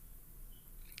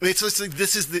it's just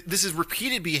this is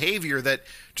repeated behavior that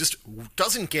just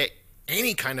doesn't get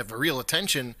any kind of a real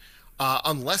attention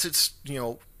unless it's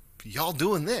y'all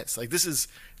doing this. This is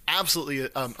absolutely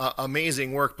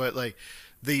amazing work, but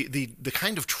the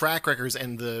kind of track records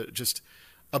and the just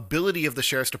ability of the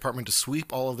sheriff's department to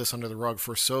sweep all of this under the rug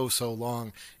for so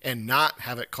long and not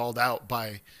have it called out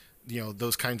by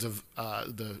those kinds of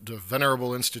the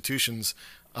venerable institutions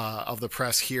of the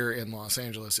press here in Los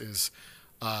Angeles is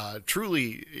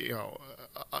truly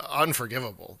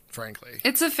unforgivable, frankly.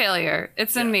 It's a failure.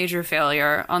 It's a major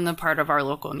failure on the part of our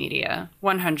local media.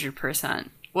 100%.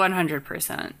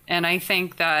 And I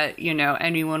think that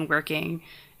anyone working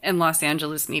in Los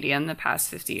Angeles media in the past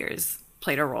 50 years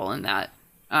played a role in that.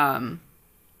 I'm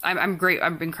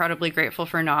incredibly grateful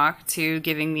for Knock to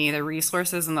giving me the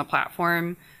resources and the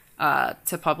platform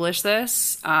to publish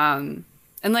this. And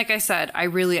like I said,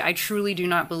 I truly do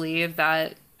not believe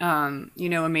that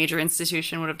a major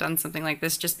institution would have done something like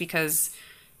this just because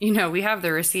we have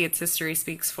the receipts. History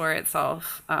speaks for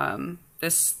itself.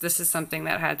 This is something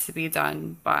that had to be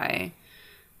done by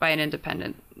an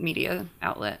independent media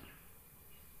outlet.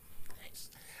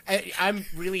 I'm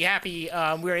really happy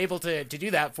we were able to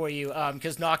do that for you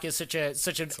because Knock is such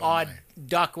an odd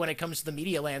duck when it comes to the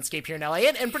media landscape here in LA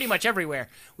and pretty much everywhere.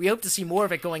 We hope to see more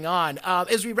of it going on.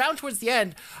 As we round towards the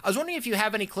end, I was wondering if you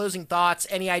have any closing thoughts,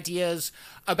 any ideas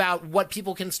about what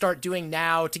people can start doing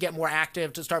now to get more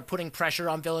active, to start putting pressure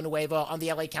on Villanueva, on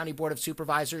the LA County Board of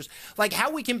Supervisors, like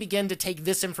how we can begin to take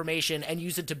this information and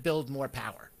use it to build more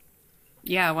power.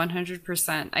 Yeah,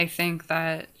 100%. I think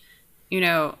that,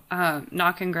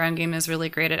 Knock and Ground Game is really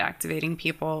great at activating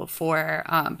people for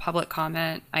public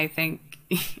comment. I think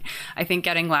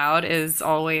getting loud is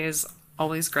always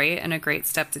great and a great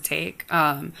step to take.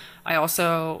 I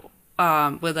also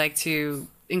would like to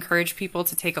encourage people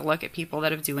to take a look at people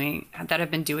that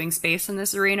have been doing space in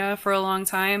this arena for a long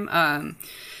time.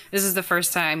 This is the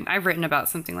first time I've written about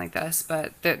something like this,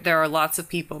 but there are lots of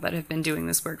people that have been doing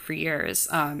this work for years.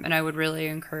 And I would really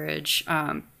encourage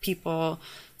people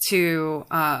to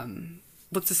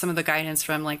look to some of the guidance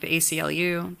from like the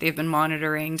ACLU. They've been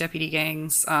monitoring deputy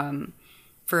gangs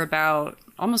for about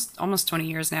almost 20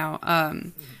 years now.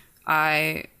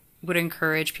 I would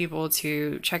encourage people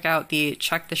to check out the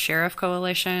Check the Sheriff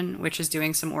Coalition, which is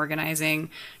doing some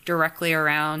organizing directly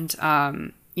around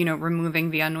removing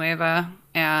Villanueva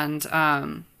and,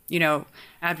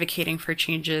 advocating for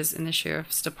changes in the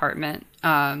sheriff's department.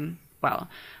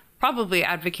 Probably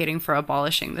advocating for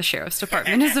abolishing the sheriff's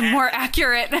department is a more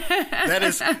accurate. That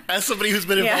is, as somebody who's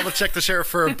been involved with Check the Sheriff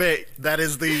for a bit, that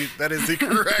is the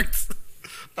correct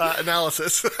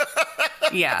analysis.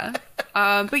 Yeah.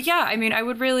 But yeah, I mean, I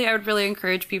would really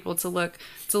encourage people to look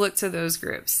to those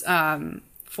groups.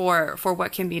 For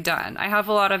what can be done. I have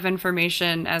a lot of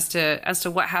information as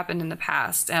to what happened in the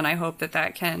past, and I hope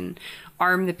that can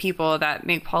arm the people that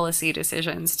make policy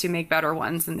decisions to make better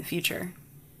ones in the future.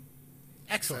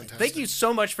 Excellent. Fantastic. Thank you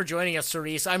so much for joining us,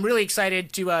 Cerise. I'm really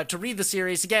excited to read the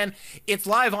series. Again, it's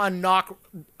live on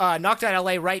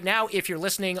Knock.la right now. If you're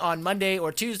listening on Monday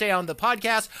or Tuesday on the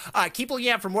podcast, keep looking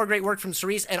out for more great work from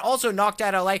Cerise and also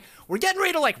Knock.la. We're getting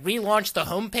ready to relaunch the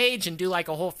homepage and do a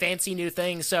whole fancy new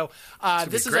thing. So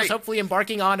this is us hopefully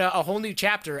embarking on a whole new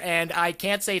chapter. And I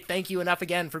can't say thank you enough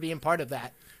again for being part of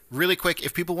that. Really quick,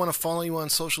 if people want to follow you on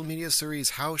social media, Cerise,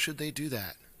 how should they do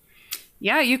that?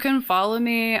 Yeah, you can follow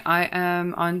me. I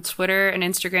am on Twitter and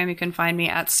Instagram. You can find me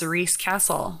at Cerise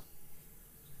Castle.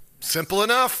 Simple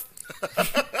enough.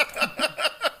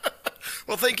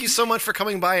 Well, thank you so much for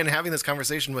coming by and having this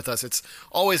conversation with us. It's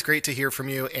always great to hear from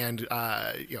you, and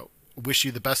wish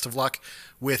you the best of luck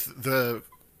with the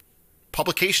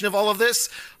publication of all of this.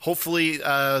 Hopefully,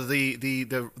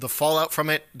 the fallout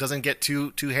from it doesn't get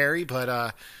too hairy,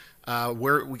 but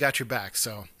we got your back.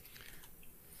 So,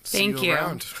 thank you.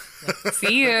 Around.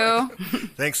 See you.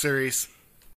 Thanks, Cerise.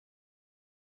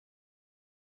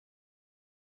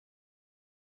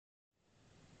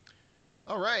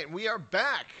 All right, we are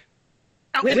back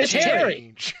with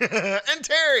Terry and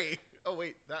Terry. Oh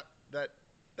wait, that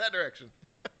direction.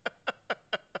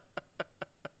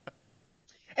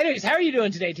 Anyways, how are you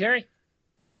doing today, Terry?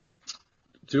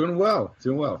 Doing well.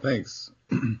 Thanks.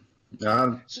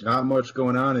 Not much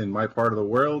going on in my part of the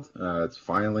world. It's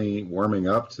finally warming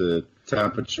up to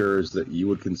temperatures that you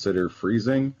would consider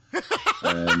freezing,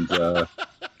 and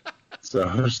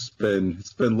so it's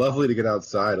been lovely to get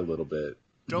outside a little bit.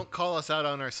 Don't call us out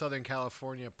on our Southern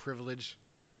California privilege.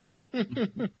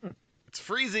 It's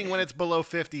freezing when it's below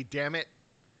 50. Damn it.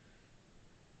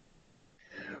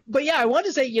 But yeah, I want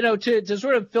to say, to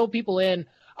sort of fill people in.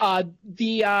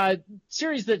 The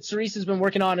series that Cerise has been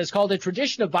working on is called A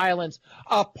Tradition of Violence.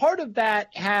 Part of that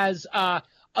has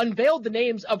unveiled the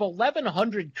names of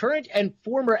 1,100 current and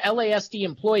former LASD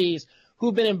employees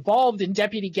who've been involved in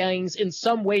deputy gangs in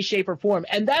some way, shape, or form.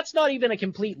 And that's not even a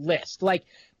complete list.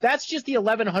 That's just the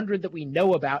 1,100 that we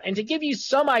know about. And to give you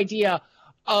some idea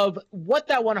of what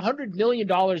that $100 million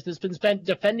that's been spent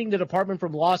defending the department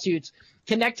from lawsuits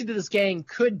connected to this gang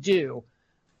could do.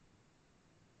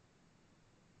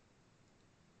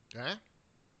 Huh?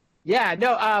 Yeah,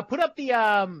 no, put up the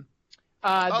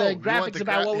graphics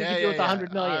about what we could do with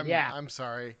 $100 million. I'm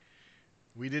sorry.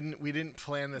 We didn't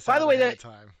plan this by the way, ahead of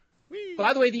time.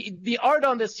 By the way, the art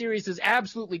on this series is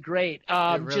absolutely great. It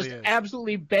really just is.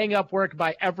 Absolutely bang up work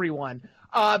by everyone.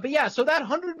 But yeah, so that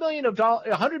 $100 million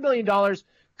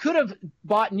could have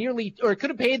could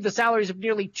have paid the salaries of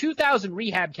nearly 2,000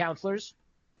 rehab counselors.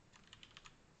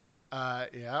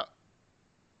 Yeah.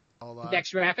 Hold on.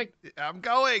 Next graphic. I'm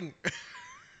going.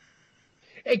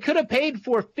 It could have paid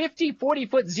for 50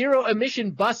 40-foot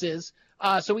zero-emission buses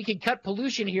so we could cut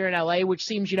pollution here in LA, which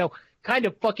seems, kind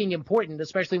of fucking important,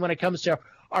 especially when it comes to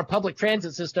our public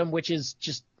transit system, which is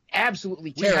just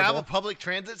absolutely terrible. We have a public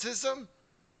transit system?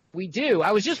 We do.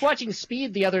 I was just watching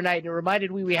Speed the other night, and it reminded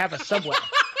me we have a subway.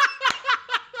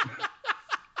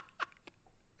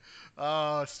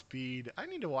 Oh, Speed. I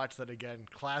need to watch that again.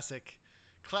 Classic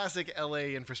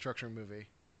LA infrastructure movie.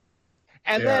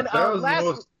 And Yeah, then that was the last.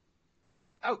 most-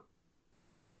 Oh,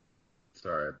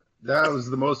 Sorry. That was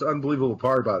the most unbelievable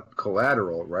part about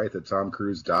Collateral, right? That Tom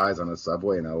Cruise dies on a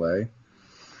subway in LA.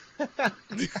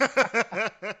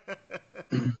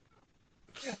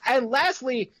 and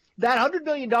lastly, that $100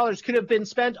 million could have been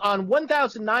spent on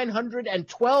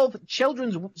 1,912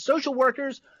 children's social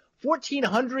workers,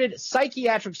 1,400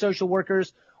 psychiatric social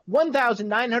workers,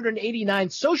 1,989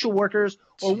 social workers,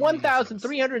 or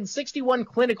 1,361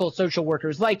 clinical social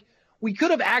workers. Like, we could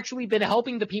have actually been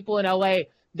helping the people in LA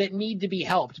that need to be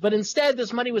helped. But instead,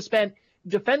 this money was spent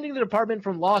defending the department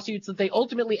from lawsuits that they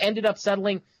ultimately ended up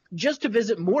settling just to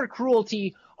visit more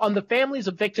cruelty on the families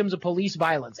of victims of police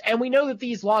violence. And we know that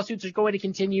these lawsuits are going to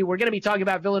continue. We're going to be talking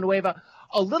about Villanueva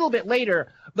a little bit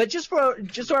later. But just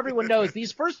so everyone knows,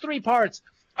 these first 3 parts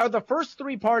are the first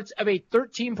 3 parts of a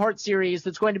 13-part series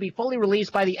that's going to be fully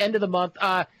released by the end of the month.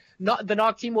 The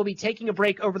Knock team will be taking a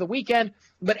break over the weekend,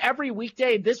 but every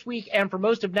weekday this week and for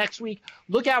most of next week,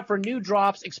 look out for new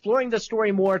drops, exploring the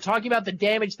story more, talking about the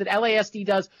damage that LASD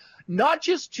does, not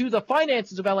just to the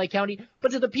finances of LA County,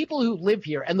 but to the people who live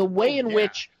here and the way in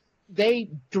which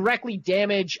they directly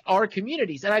damage our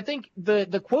communities. And I think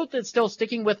the quote that's still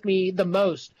sticking with me the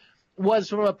most was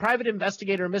from a private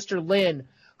investigator, Mr. Lin,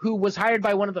 who was hired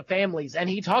by one of the families. And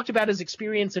he talked about his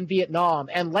experience in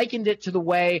Vietnam and likened it to the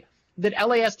way that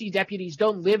LASD deputies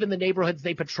don't live in the neighborhoods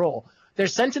they patrol. They're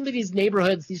sent into these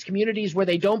neighborhoods, these communities where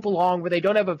they don't belong, where they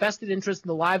don't have a vested interest in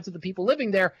the lives of the people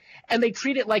living there, and they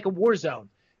treat it like a war zone.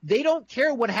 They don't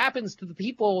care what happens to the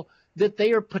people that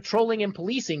they are patrolling and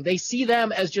policing. They see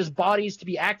them as just bodies to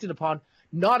be acted upon,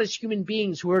 not as human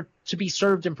beings who are to be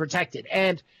served and protected.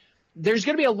 And there's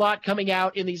going to be a lot coming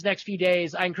out in these next few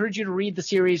days. I encourage you to read the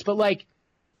series, but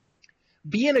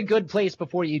be in a good place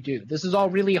before you do. This is all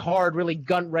really hard, really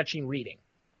gut-wrenching reading.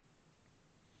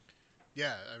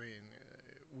 Yeah, I mean,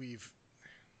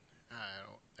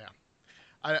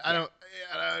 I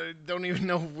don't even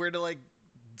know where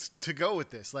to go with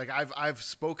this. Like, I've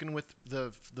spoken with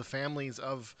the families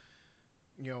of,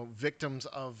 victims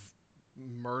of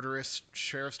murderous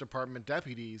sheriff's department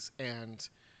deputies, and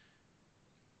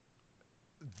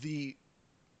the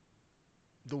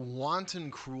wanton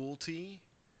cruelty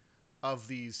of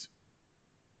these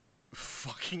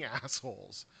fucking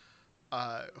assholes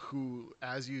who,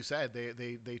 as you said,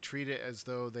 they treat it as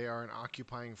though they are an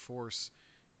occupying force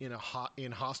in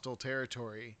hostile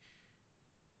territory,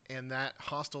 and that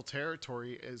hostile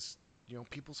territory is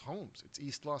people's homes. It's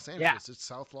East Los Angeles, It's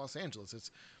South Los Angeles,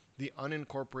 it's the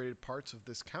unincorporated parts of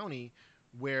this county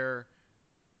where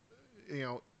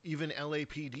even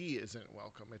LAPD isn't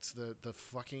welcome. It's the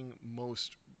fucking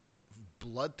most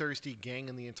bloodthirsty gang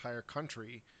in the entire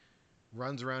country,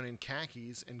 runs around in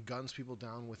khakis and guns people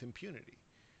down with impunity.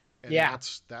 And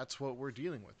that's what we're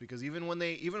dealing with, because even when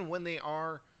they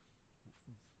are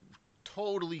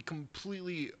totally,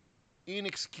 completely,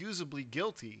 inexcusably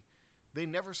guilty, they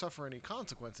never suffer any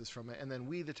consequences from it. And then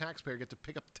we, the taxpayer, get to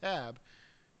pick up the tab,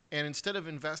 and instead of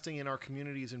investing in our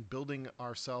communities and building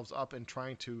ourselves up and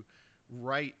trying to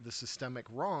right the systemic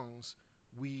wrongs,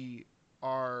 we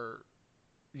are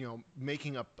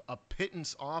making a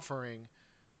pittance offering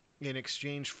in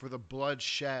exchange for the blood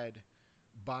shed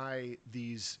by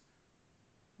these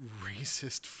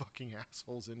racist fucking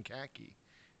assholes in khaki.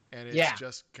 And it's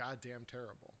just goddamn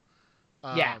terrible.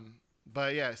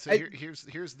 But yeah, so here's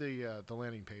the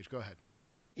landing page. Go ahead.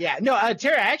 Yeah, no,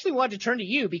 Terry, I actually wanted to turn to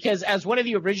you because as one of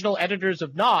the original editors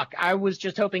of Knock, I was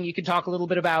just hoping you could talk a little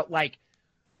bit about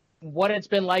what it's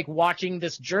been like watching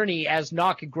this journey as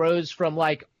Knock grows from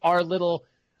our little,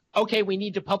 okay, we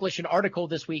need to publish an article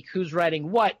this week, who's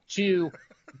writing what, to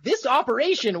this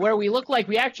operation where we look like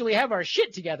we actually have our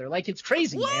shit together. It's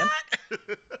crazy, man.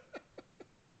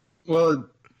 Well,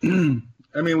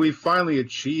 I mean, we finally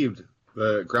achieved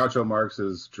the Groucho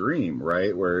Marx's dream,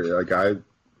 right? Where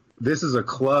this is a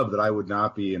club that I would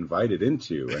not be invited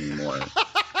into anymore,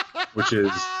 which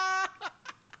is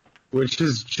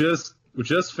just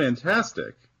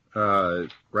fantastic,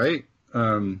 right?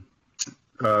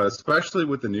 Especially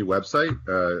with the new website,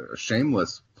 a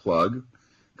shameless plug.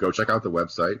 Go check out the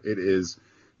website. It is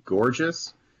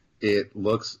gorgeous. It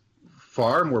looks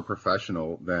far more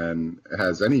professional than it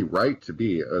has any right to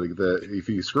be. If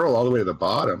you scroll all the way to the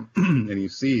bottom and you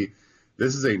see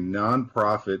this is a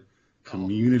nonprofit,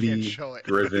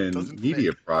 community-driven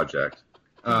media project.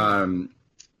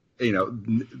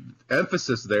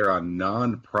 Emphasis there on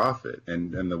nonprofit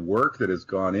and the work that has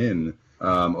gone in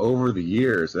over the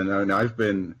years, and I've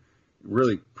been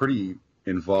really pretty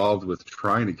involved with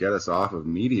trying to get us off of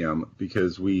Medium,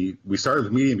 because we started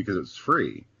with Medium because it was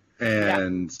free,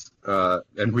 and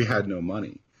we had no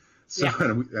money. So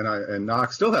and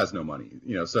Nox still has no money,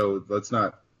 so let's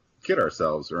not kid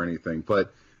ourselves or anything,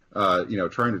 but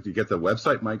trying to get the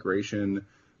website migration,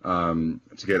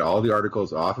 to get all the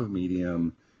articles off of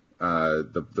Medium,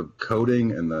 the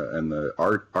coding and the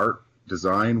art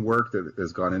design work that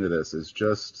has gone into this is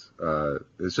just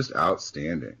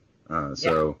outstanding. I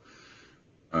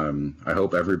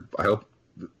hope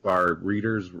our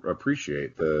readers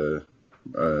appreciate the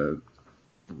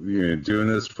doing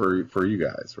this for you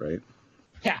guys, right?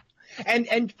 Yeah.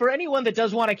 And for anyone that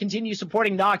does want to continue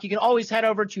supporting Knock, you can always head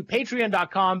over to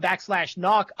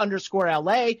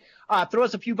patreon.com/knock_LA. Throw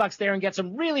us a few bucks there and get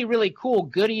some really, really cool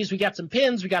goodies. We got some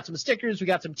pins, we got some stickers, we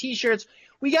got some t-shirts,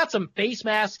 we got some face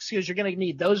masks, because you're going to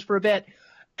need those for a bit.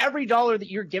 Every dollar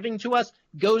that you're giving to us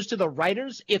goes to the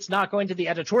writers. It's not going to the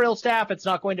editorial staff. It's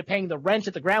not going to paying the rent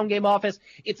at the ground game office.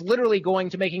 It's literally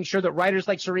going to making sure that writers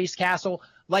like Cerise Castle,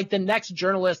 like the next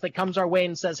journalist that comes our way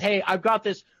and says, hey, I've got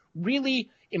this really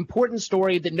important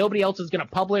story that nobody else is going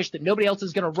to publish, that nobody else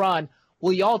is going to run.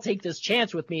 Will y'all take this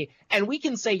chance with me? And we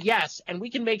can say yes, and we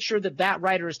can make sure that that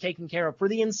writer is taken care of for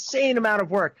the insane amount of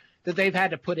work that they've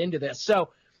had to put into this. So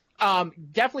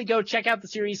definitely go check out the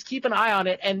series. Keep an eye on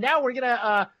it. And now we're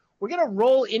gonna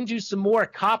roll into some more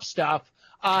cop stuff.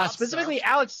 Specifically,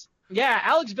 Alex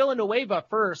Villanueva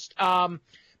first,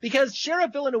 because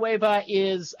Sheriff Villanueva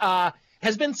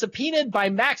has been subpoenaed by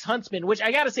Max Huntsman, which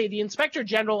I got to say, the Inspector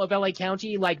General of LA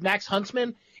County, like Max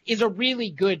Huntsman, is a really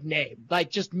good name.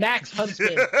 Like, just Max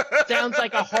Huntsman sounds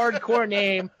like a hardcore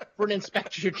name for an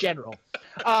Inspector General.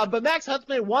 But Max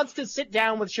Huntsman wants to sit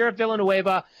down with Sheriff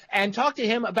Villanueva and talk to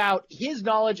him about his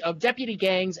knowledge of deputy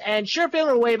gangs. And Sheriff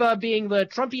Villanueva, being the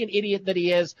Trumpian idiot that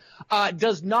he is,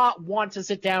 does not want to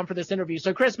sit down for this interview.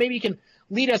 So, Chris, maybe you can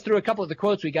lead us through a couple of the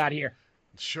quotes we got here.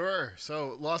 Sure.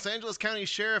 So, Los Angeles County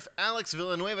Sheriff Alex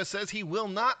Villanueva says he will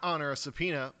not honor a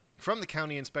subpoena from the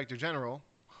County Inspector General,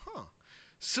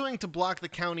 suing to block the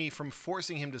county from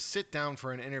forcing him to sit down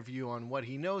for an interview on what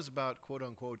he knows about,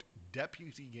 quote-unquote,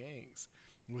 deputy gangs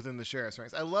within the sheriff's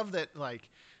ranks. I love that, like,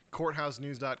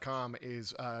 courthousenews.com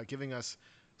is giving us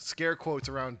scare quotes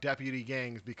around deputy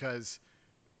gangs, because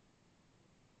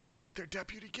they're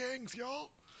deputy gangs,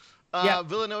 y'all.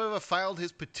 Villanueva filed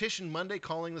his petition Monday,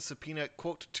 calling the subpoena,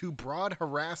 quote, too broad,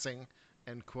 harassing,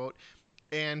 end quote,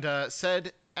 and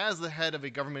said, as the head of a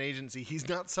government agency, he's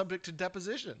not subject to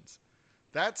depositions.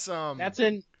 That's an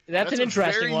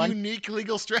interesting one. Very unique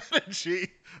legal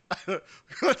strategy.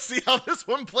 Let's see how this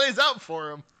one plays out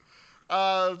for him.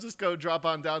 Just go drop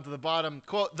on down to the bottom.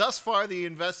 Quote, thus far, the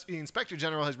Inspector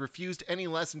General has refused any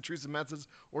less intrusive methods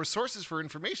or sources for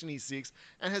information he seeks,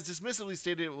 and has dismissively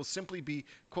stated it will simply be,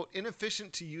 quote,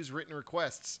 inefficient to use written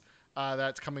requests.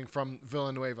 That's coming from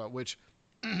Villanueva, which,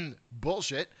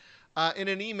 bullshit. In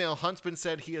an email, Huntsman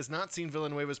said he has not seen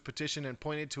Villanueva's petition and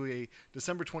pointed to a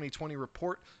December 2020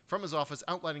 report from his office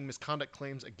outlining misconduct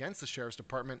claims against the Sheriff's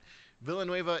Department.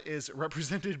 Villanueva is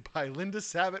represented by Linda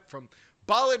Savitt from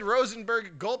Ballard,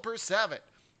 Rosenberg, Gulper, Savitt.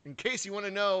 In case you want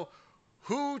to know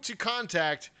who to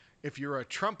contact if you're a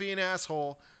Trumpian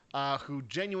asshole who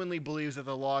genuinely believes that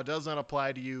the law does not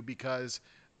apply to you because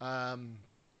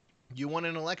you won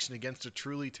an election against a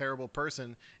truly terrible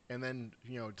person, and then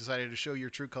decided to show your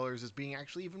true colors as being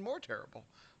actually even more terrible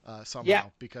somehow,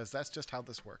 because that's just how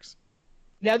this works.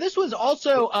 Now, this was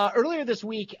also earlier this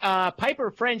week.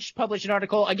 Piper French published an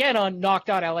article again on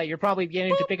Knock.LA. You're probably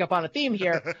beginning to pick up on a theme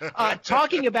here,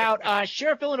 talking about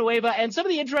Sheriff Villanueva and some of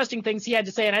the interesting things he had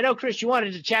to say. And I know, Chris, you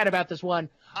wanted to chat about this one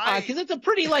because it's a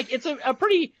pretty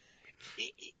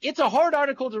it's a hard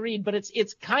article to read, but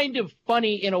it's kind of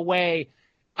funny in a way.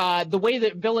 The way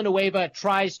that Villanueva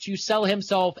tries to sell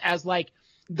himself as like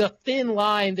the thin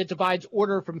line that divides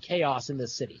order from chaos in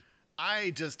this city.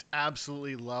 I just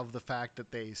absolutely love the fact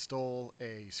that they stole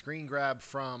a screen grab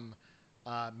from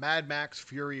Mad Max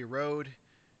Fury Road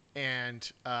and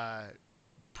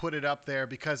put it up there,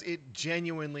 because it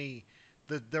genuinely,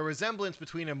 the resemblance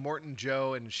between a Morton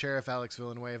Joe and Sheriff Alex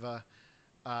Villanueva,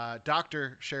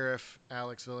 Dr. Sheriff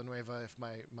Alex Villanueva, if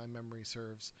my memory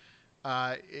serves,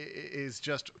 is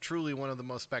just truly one of the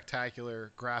most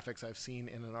spectacular graphics I've seen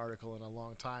in an article in a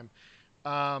long time.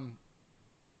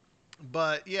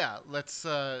 But yeah, let's.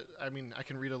 I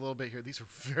can read a little bit here. These are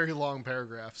very long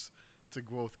paragraphs to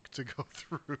go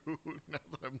through. Now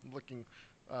that I'm looking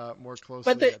more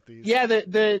closely at these. Yeah,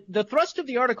 the thrust of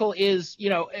the article is,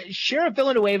 Sheriff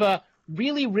Villanueva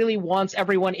really, really wants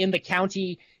everyone in the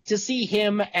county to see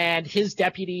him and his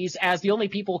deputies as the only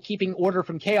people keeping order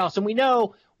from chaos. And we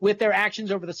know with their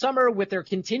actions over the summer, with their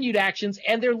continued actions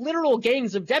and their literal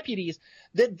gangs of deputies,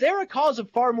 that they're a cause of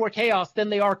far more chaos than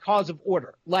they are cause of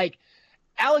order. Like,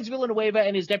 Alex Villanueva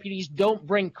and his deputies don't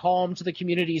bring calm to the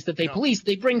communities that they police.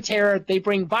 They bring terror, they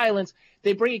bring violence,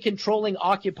 they bring a controlling,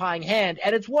 occupying hand.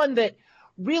 And it's one that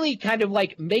really kind of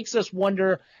like makes us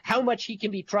wonder how much he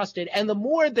can be trusted. And the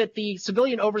more that the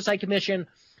Civilian Oversight Commission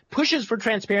pushes for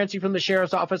transparency from the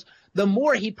sheriff's office, the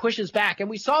more he pushes back. And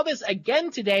we saw this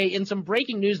again today in some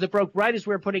breaking news that broke right as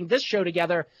we were putting this show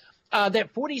together,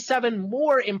 that 47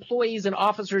 more employees and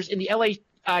officers in the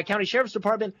LA County Sheriff's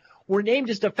Department were named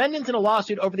as defendants in a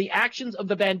lawsuit over the actions of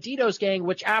the Bandidos gang,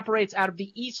 which operates out of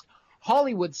the East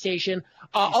Hollywood station.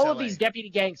 All of these deputy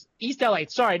gangs, East LA,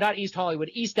 sorry, not East Hollywood,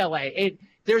 East LA.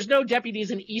 There's no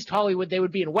deputies in East Hollywood. They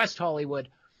would be in West Hollywood.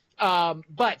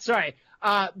 But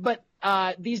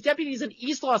these deputies in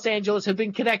East Los Angeles have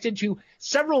been connected to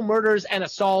several murders and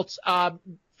assaults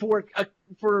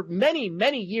for many,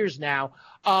 many years now.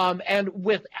 And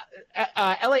with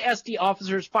LASD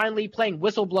officers finally playing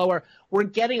whistleblower, we're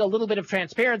getting a little bit of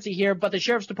transparency here, but the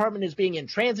sheriff's department is being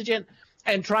intransigent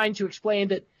and trying to explain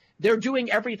that they're doing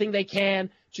everything they can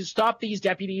to stop these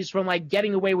deputies from like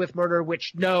getting away with murder,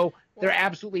 which no, they're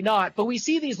absolutely not. But we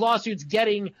see these lawsuits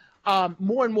getting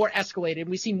more and more escalated.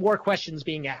 We see more questions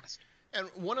being asked. And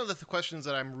one of the questions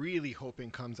that I'm really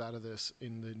hoping comes out of this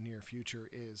in the near future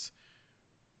is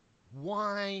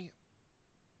why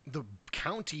the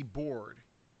county board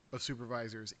of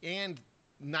supervisors, and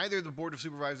neither the board of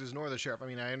supervisors nor the sheriff, I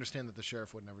mean, I understand that the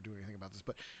sheriff would never do anything about this,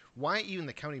 but why even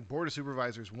the county board of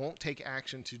supervisors won't take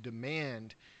action to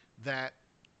demand that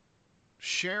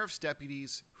sheriff's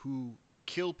deputies who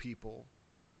kill people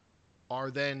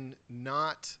are then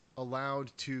not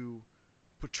allowed to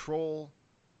patrol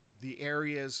the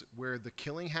areas where the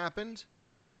killing happened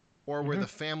or where the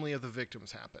family of the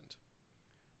victims happened.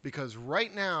 Because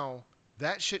right now,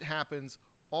 that shit happens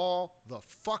all the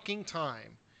fucking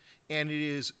time. And it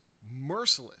is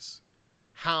merciless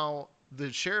how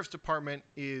the sheriff's department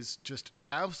is just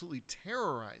absolutely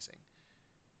terrorizing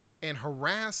and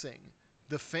harassing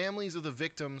the families of the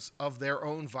victims of their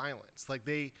own violence. Like,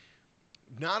 they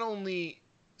not only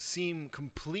seem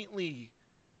completely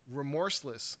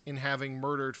remorseless in having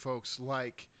murdered folks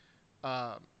like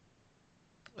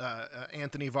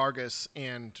Anthony Vargas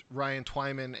and Ryan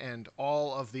Twyman and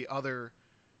all of the other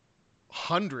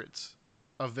hundreds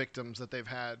of victims that they've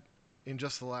had in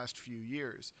just the last few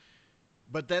years,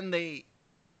 but then they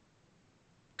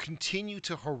continue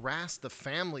to harass the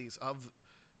families of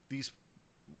these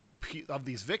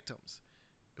victims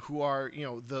who are, you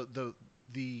know,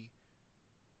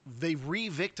 they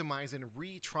re-victimize and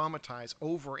re-traumatize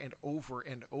over and over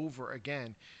and over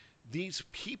again these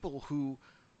people who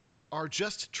are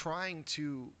just trying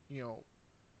to, you know,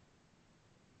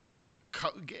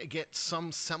 get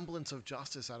some semblance of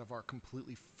justice out of our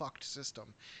completely fucked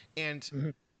system.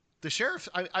 And the sheriff,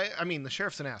 I mean, the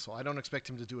sheriff's an asshole. I don't expect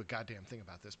him to do a goddamn thing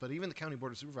about this, but even the county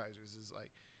board of supervisors is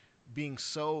like being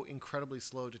so incredibly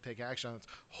slow to take action on it.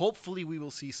 Hopefully we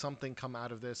will see something come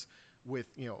out of this with,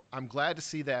 you know, I'm glad to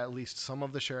see that at least some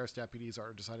of the sheriff's deputies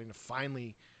are deciding to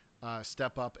finally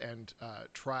step up and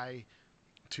try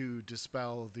to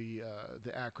dispel the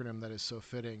acronym that is so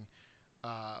fitting.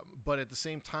 But at the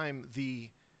same time,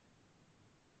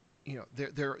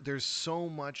 there's so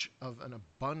much of an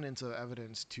abundance of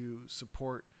evidence to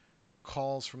support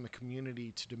calls from the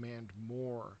community to demand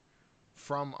more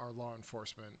from our law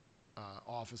enforcement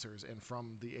officers and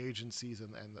from the agencies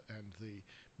and the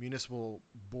municipal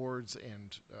boards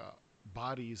and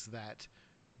bodies that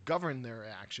govern their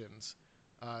actions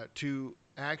to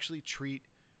actually treat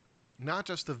not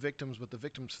just the victims, but the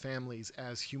victims' families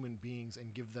as human beings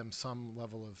and give them some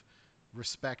level of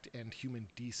respect and human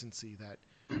decency that,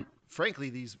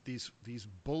 frankly, these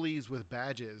bullies with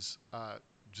badges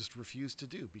just refuse to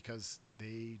do because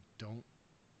they don't.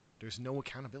 There's no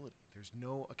accountability. There's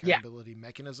no accountability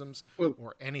mechanisms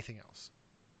or anything else.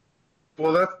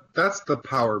 Well, that's the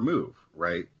power move,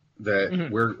 right? That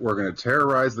we're going to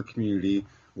terrorize the community.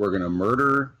 We're going to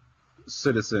murder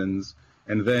citizens.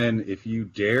 And then if you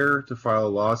dare to file a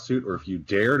lawsuit or if you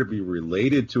dare to be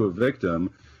related to a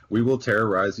victim, we will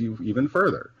terrorize you even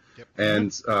further. Yep. And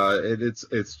it's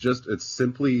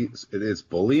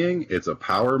bullying. It's a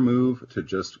power move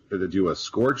to do a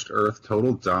scorched earth,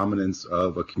 total dominance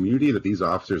of a community that these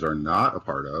officers are not a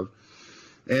part of.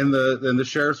 And the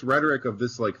sheriff's rhetoric of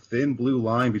this like thin blue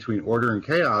line between order and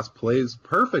chaos plays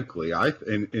perfectly.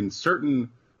 In certain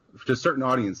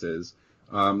audiences.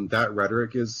 that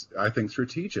rhetoric is, I think,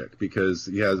 strategic because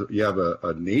you have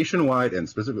a nationwide and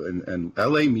specifically and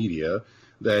LA media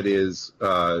that is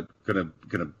gonna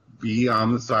be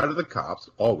on the side of the cops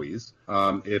always.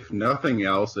 If nothing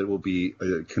else, it will be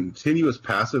a continuous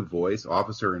passive voice,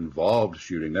 officer involved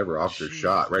shooting, never officer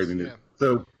shot, right? I mean,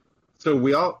 so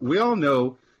we all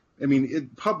know. I mean,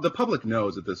 the public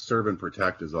knows that this serve and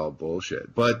protect is all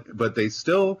bullshit, but they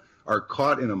still are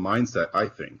caught in a mindset, I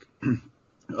think,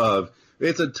 of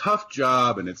it's a tough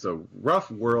job and it's a rough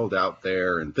world out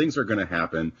there and things are going to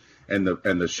happen. And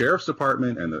the sheriff's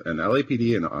department and the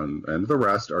LAPD and the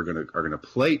rest are gonna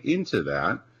play into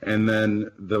that, and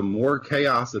then the more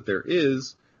chaos that there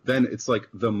is, then it's like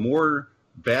the more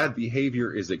bad behavior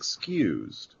is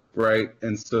excused, right?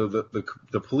 And so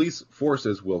the police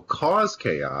forces will cause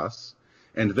chaos,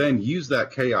 and then use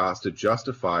that chaos to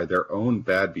justify their own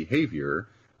bad behavior,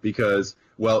 because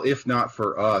well, if not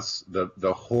for us,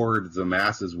 the horde, the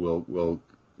masses will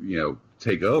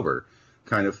take over.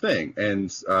 Kind of thing, and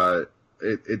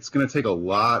it's going to take a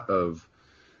lot of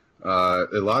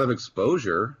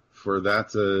exposure for that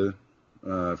to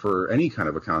for any kind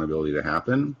of accountability to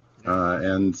happen. I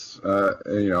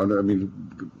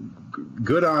mean,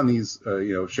 good on these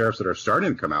sheriffs that are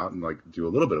starting to come out and like do a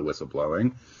little bit of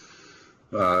whistleblowing.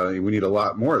 We need a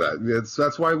lot more of that.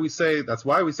 That's why we say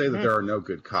that there are no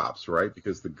good cops, right?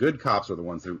 Because the good cops are the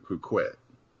ones who quit.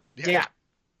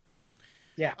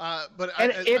 Yeah. But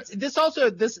this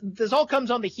all comes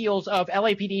on the heels of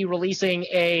LAPD releasing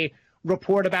a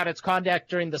report about its conduct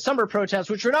during the summer protests,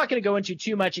 which we're not going to go into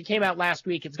too much. It came out last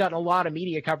week. It's gotten a lot of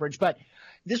media coverage, but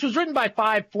this was written by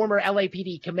 5 former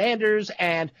LAPD commanders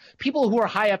and people who are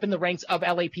high up in the ranks of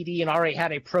LAPD and already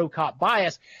had a pro-cop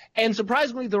bias. And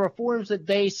surprisingly, the reforms that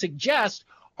they suggest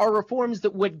are reforms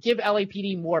that would give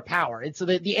LAPD more power. It's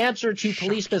the answer to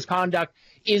police misconduct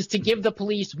is to give the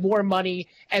police more money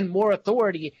and more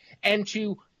authority and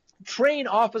to train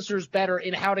officers better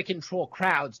in how to control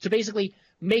crowds, to basically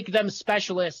make them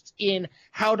specialists in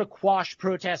how to quash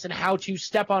protests and how to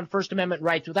step on First Amendment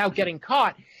rights without getting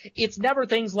caught. It's never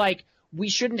things like we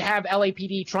shouldn't have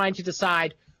LAPD trying to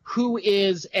decide who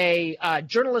is a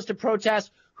journalist to protest,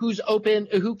 who's open,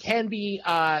 who can be,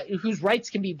 whose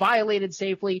rights can be violated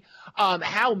safely,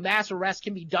 how mass arrests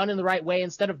can be done in the right way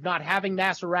instead of not having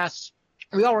mass arrests.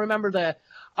 We all remember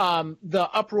the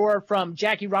uproar from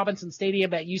Jackie Robinson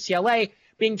Stadium at UCLA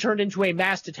being turned into a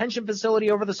mass detention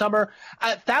facility over the summer.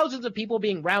 Thousands of people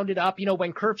being rounded up.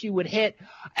 When curfew would hit,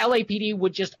 LAPD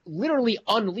would just literally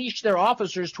unleash their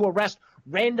officers to arrest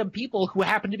random people who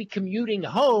happened to be commuting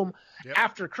home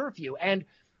after curfew. And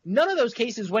none of those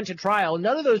cases went to trial.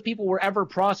 None of those people were ever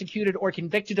prosecuted or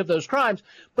convicted of those crimes,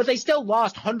 but they still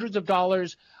lost hundreds of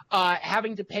dollars,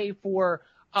 having to pay for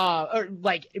or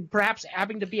like perhaps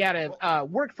having to be out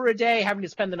of work for a day, having to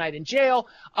spend the night in jail,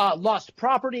 lost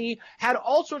property, had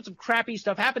all sorts of crappy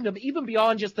stuff happen to them, even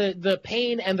beyond just the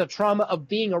pain and the trauma of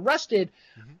being arrested.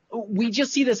 Mm-hmm. We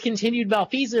just see this continued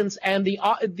malfeasance, and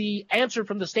the answer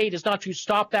from the state is not to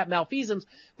stop that malfeasance,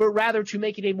 but rather to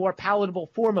make it a more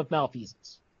palatable form of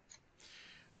malfeasance.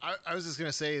 I was just going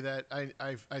to say that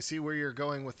I see where you're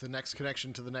going with the next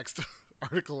connection to the next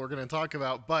article we're going to talk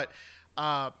about, but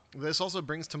this also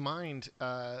brings to mind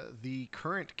the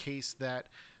current case that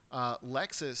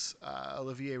Lexus,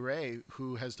 Olivier Ray,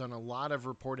 who has done a lot of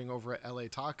reporting over at LA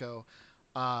Taco,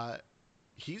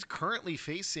 he's currently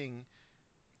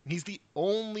he's the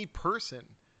only person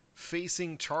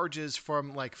facing charges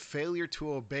from like failure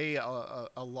to obey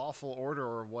a lawful order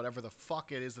or whatever the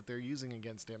fuck it is that they're using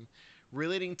against him,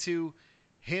 relating to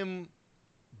him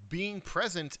being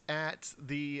present at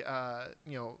the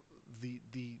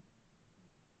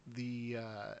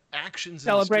actions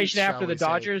celebration in the streets, after the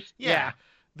Dodgers. Yeah,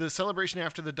 the celebration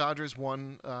after the Dodgers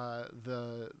won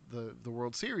the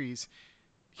World Series.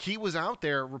 He was out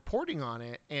there reporting on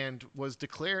it and was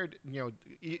declared,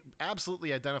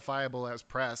 absolutely identifiable as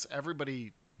press.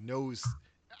 Everybody knows.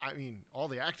 I mean, all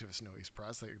the activists know he's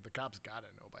press. The cops got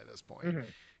to know by this point. Mm-hmm.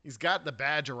 He's got the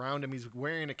badge around him. He's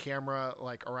wearing a camera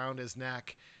like around his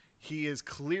neck. He is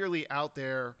clearly out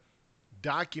there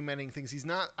documenting things. He's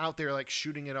not out there like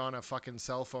shooting it on a fucking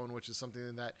cell phone, which is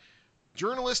something that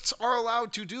journalists are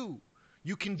allowed to do.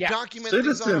 You can document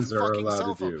things on a fucking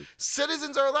cell phone.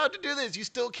 Citizens are allowed to do this. You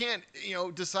still can't,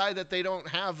 decide that they don't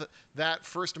have that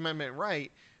First Amendment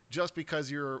right just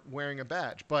because you're wearing a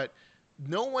badge. But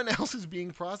no one else is being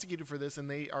prosecuted for this, and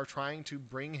they are trying to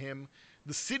bring him,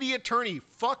 the city attorney,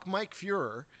 fuck Mike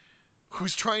Fuhrer,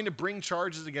 who's trying to bring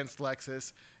charges against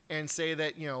Lexus and say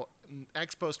that,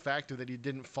 ex post facto that he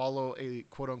didn't follow a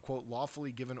quote unquote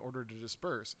lawfully given order to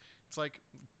disperse. It's like,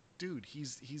 dude,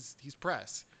 he's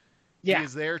press. Yeah. He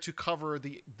is there to cover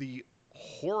the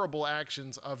horrible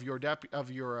actions of your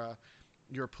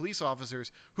police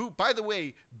officers, who, by the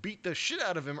way, beat the shit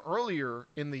out of him earlier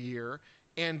in the year,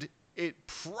 and it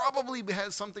probably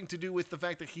has something to do with the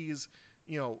fact that he's,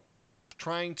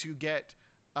 trying to get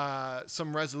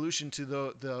some resolution to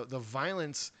the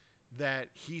violence that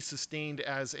he sustained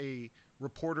as a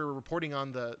reporter reporting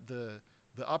on the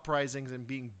uprisings and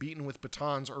being beaten with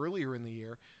batons earlier in the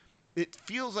year. It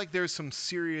feels like there's some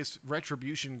serious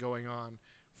retribution going on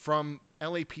from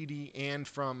LAPD and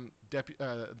from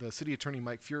the city attorney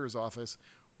Mike Fuhrer's office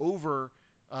over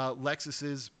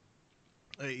Lexus's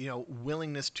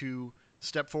willingness to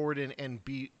step forward and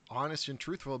be honest and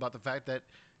truthful about the fact that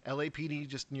LAPD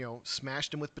just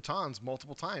smashed him with batons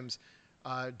multiple times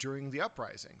during the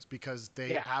uprisings, because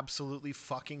they absolutely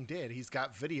fucking did. He's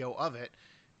got video of it,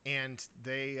 and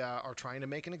they are trying to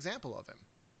make an example of him.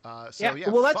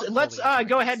 Well, let's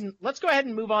go ahead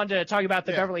and move on to talk about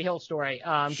the Beverly Hills story,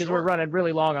 because we're running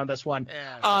really long on this one.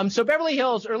 So Beverly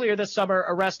Hills earlier this summer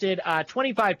arrested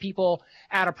 25 people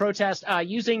at a protest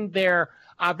using their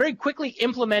very quickly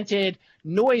implemented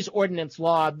noise ordinance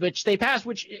law, which they passed,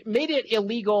 which made it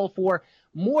illegal for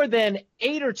more than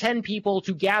 8 or 10 people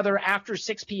to gather after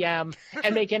 6 p.m.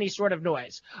 and make any sort of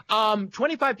noise.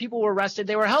 25 people were arrested.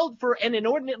 They were held for an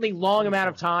inordinately long amount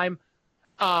of time.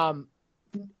 Well,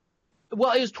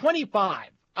 it was 25,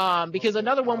 because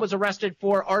another one was arrested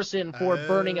for arson for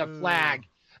burning a flag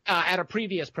at a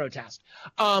previous protest.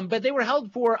 But they were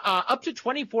held for up to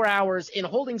 24 hours in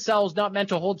holding cells not meant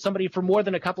to hold somebody for more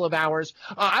than a couple of hours.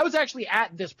 I was actually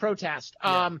at this protest,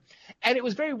 and it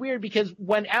was very weird, because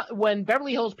when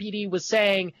Beverly Hills PD was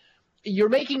saying, you're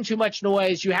making too much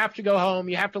noise, you have to go home,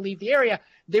 you have to leave the area,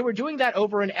 they were doing that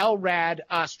over an LRAD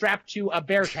strapped to a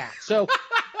Bearcat. So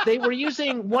they were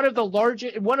using one of the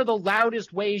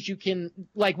loudest ways you can,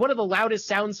 like one of the loudest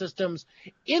sound systems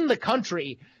in the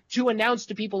country, to announce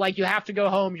to people, like, you have to go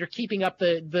home, you're keeping up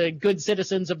the good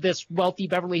citizens of this wealthy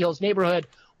Beverly Hills neighborhood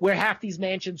where half these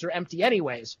mansions are empty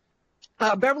anyways.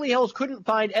 Beverly Hills couldn't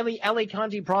find any LA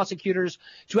County prosecutors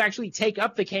to actually take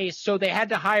up the case, so they had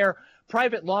to hire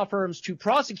private law firms to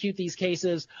prosecute these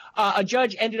cases. A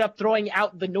judge ended up throwing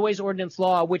out the noise ordinance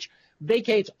law, which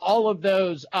vacates all of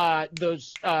those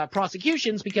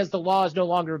prosecutions, because the law is no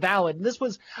longer valid. And this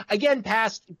was, again,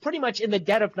 passed pretty much in the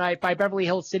dead of night by Beverly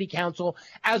Hills City Council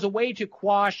as a way to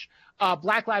quash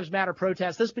Black Lives Matter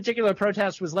protests. This particular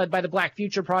protest was led by the Black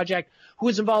Future Project, who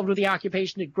was involved with the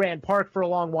occupation at Grand Park for a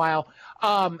long while.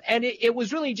 And it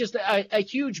was really just a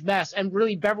huge mess, and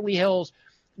really Beverly Hills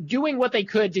doing what they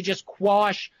could to just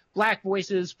quash Black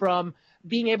voices from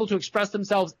being able to express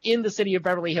themselves in the city of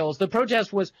Beverly Hills. The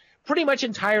protest was pretty much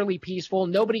entirely peaceful.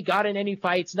 Nobody got in any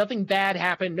fights. Nothing bad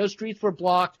happened. No streets were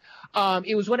blocked.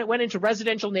 It was when it went into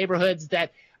residential neighborhoods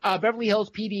that Beverly Hills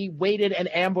PD waited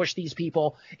and ambushed these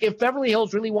people. If Beverly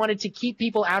Hills really wanted to keep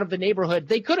people out of the neighborhood,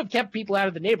 they could have kept people out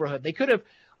of the neighborhood. They could have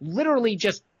literally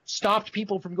just stopped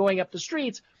people from going up the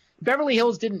streets. Beverly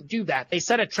Hills didn't do that. They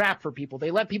set a trap for people. They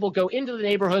let people go into the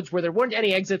neighborhoods where there weren't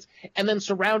any exits, and then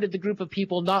surrounded the group of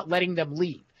people, not letting them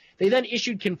leave. They then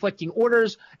issued conflicting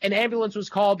orders. An ambulance was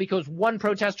called because one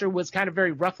protester was kind of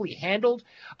very roughly handled.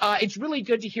 It's really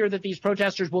good to hear that these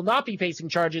protesters will not be facing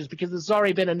charges, because there's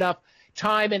already been enough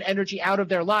time and energy out of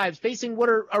their lives facing what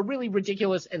are really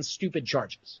ridiculous and stupid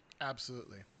charges.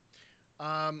 Absolutely.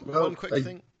 One quick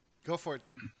thing. Go for it.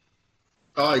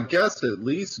 I guess at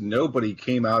least nobody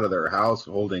came out of their house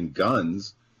holding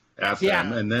guns at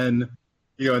them, and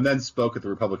then spoke at the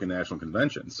Republican National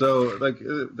Convention. So,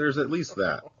 there's at least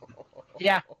that.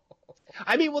 Yeah.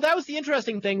 I mean, well, that was the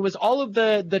interesting thing, was all of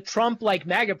the Trump,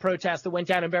 MAGA protests that went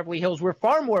down in Beverly Hills were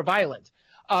far more violent.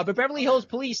 But Beverly Hills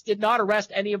police did not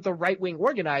arrest any of the right-wing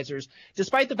organizers,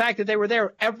 despite the fact that they were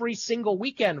there every single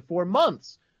weekend for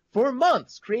months,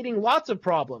 creating lots of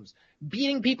problems,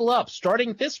 beating people up,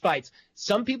 starting fistfights.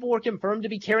 Some people were confirmed to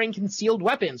be carrying concealed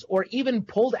weapons, or even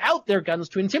pulled out their guns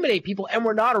to intimidate people, and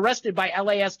were not arrested by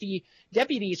LASD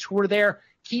deputies who were there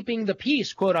keeping the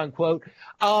peace, quote unquote.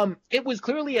 It was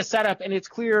clearly a setup, and it's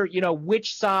clear,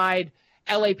 which side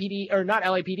LAPD, or not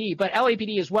LAPD, but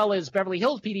LAPD as well as Beverly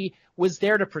Hills PD was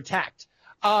there to protect.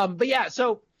 But yeah,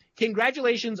 so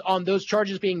congratulations on those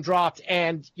charges being dropped,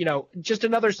 and, just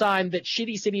another sign that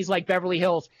shitty cities like Beverly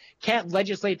Hills can't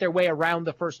legislate their way around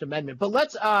the First Amendment. But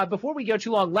let's, before we go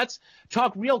too long, let's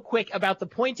talk real quick about the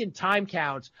point-in-time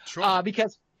count. Sure.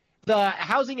 Because the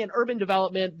Housing and Urban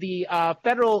Development, the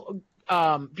federal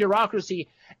bureaucracy,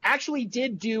 actually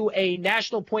did do a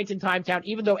national point-in-time count,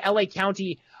 even though LA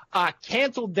County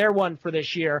canceled their one for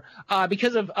this year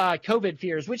because of COVID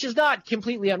fears, which is not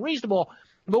completely unreasonable.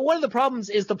 But one of the problems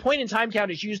is the point in time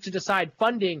count is used to decide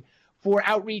funding for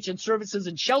outreach and services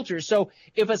and shelters. So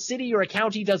if a city or a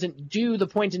county doesn't do the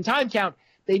point in time count,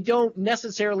 they don't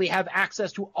necessarily have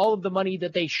access to all of the money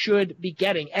that they should be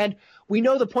getting. And we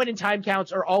know the point in time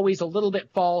counts are always a little bit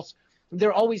false.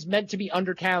 They're always meant to be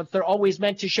undercounts. They're always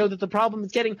meant to show that the problem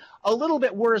is getting a little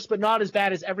bit worse, but not as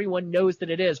bad as everyone knows that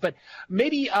it is. But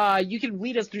maybe you can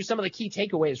lead us through some of the key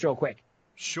takeaways real quick.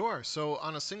 Sure. So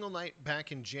on a single night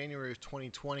back in January of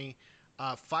 2020,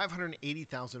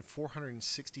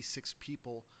 580,466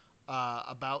 people,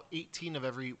 about 18 of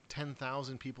every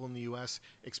 10,000 people in the U.S.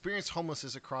 experienced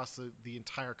homelessness across the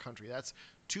entire country. That's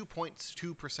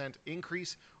 2.2%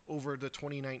 increase over the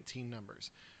 2019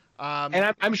 numbers.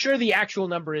 And I'm sure the actual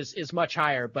number is much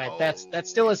higher, but that's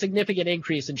still a significant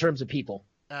increase in terms of people.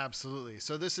 Absolutely.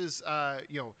 So this is,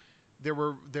 there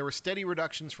were steady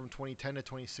reductions from 2010 to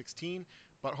 2016,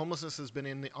 but homelessness has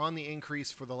been on the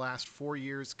increase for the last 4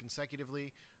 years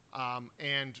consecutively,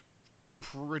 and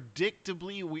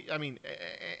predictably,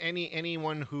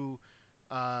 anyone who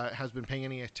has been paying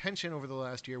any attention over the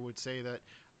last year would say that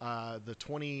the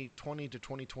 2020 to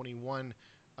 2021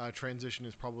 transition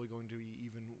is probably going to be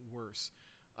even worse.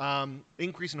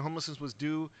 Increase in homelessness was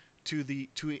due to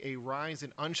a rise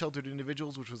in unsheltered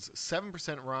individuals, which was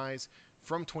 7% rise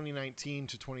from 2019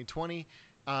 to 2020.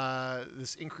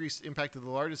 This increase impacted the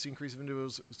largest increase of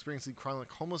individuals experiencing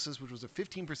chronic homelessness, which was a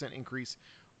 15% increase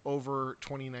over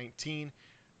 2019.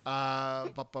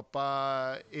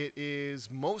 It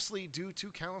is mostly due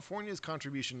to California's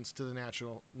contributions to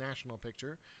the national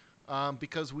picture,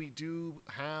 because we do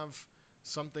have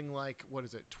something like,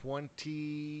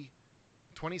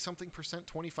 20 something percent,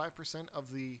 25%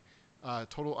 of the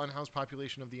total unhoused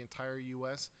population of the entire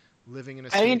U.S. living in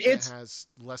a state that has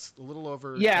a little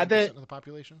over 10% of the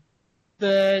population.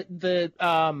 The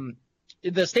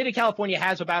state of California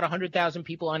has about 100,000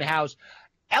 people unhoused.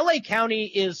 LA County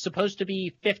is supposed to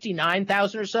be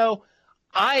 59,000 or so.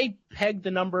 I pegged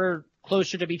the number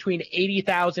closer to between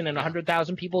 80,000 and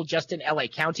 100,000 people just in LA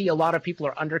County. A lot of people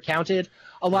are undercounted.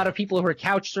 A lot of people who are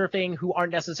couch surfing, who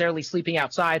aren't necessarily sleeping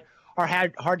outside, are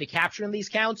hard to capture in these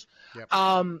counts. Yep.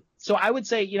 So I would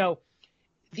say,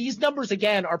 these numbers,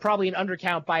 again, are probably an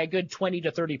undercount by a good 20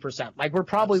 to 30%. Like, we're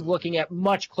probably looking at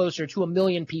much closer to 1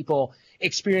 million people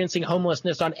experiencing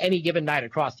homelessness on any given night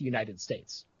across the United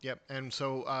States. Yep. And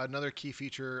so another key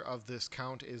feature of this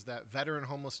count is that veteran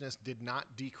homelessness did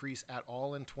not decrease at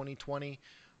all in 2020.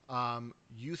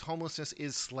 Youth homelessness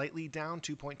is slightly down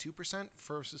 2.2%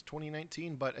 versus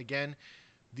 2019. But again,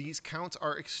 these counts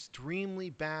are extremely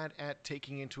bad at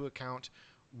taking into account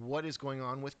what is going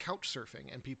on with couch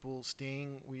surfing and people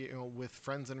staying with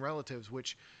friends and relatives,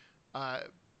 which that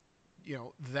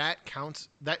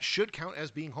should count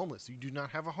as being homeless. You do not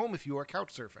have a home if you are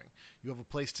couch surfing. You have a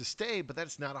place to stay, but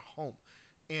that's not a home.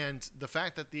 And the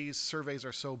fact that these surveys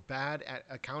are so bad at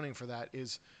accounting for that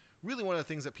is really one of the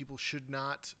things that people should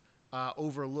not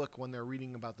overlook when they're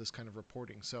reading about this kind of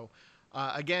reporting. So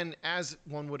again, as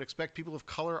one would expect, people of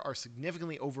color are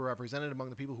significantly overrepresented among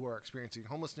the people who are experiencing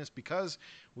homelessness because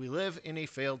we live in a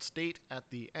failed state at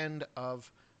the end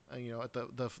of, at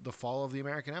the fall of the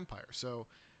American Empire. So,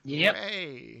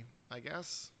 hooray, I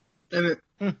guess. And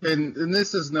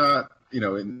this is not,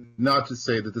 not to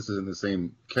say that this is in the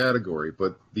same category,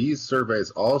 but these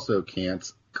surveys also can't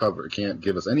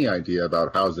give us any idea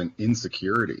about housing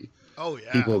insecurity. Oh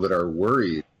yeah. People who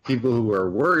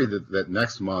are worried that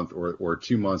next month or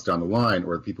 2 months down the line,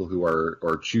 or people who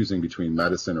are choosing between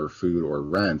medicine or food or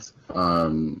rent.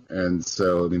 And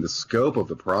so, the scope of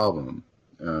the problem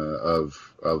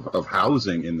of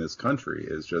housing in this country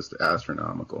is just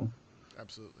astronomical.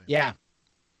 Absolutely. Yeah.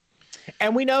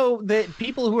 And we know that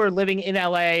people who are living in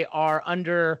LA are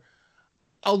under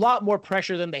a lot more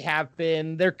pressure than they have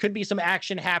been. There could be some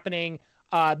action happening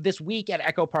this week at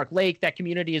Echo Park Lake. That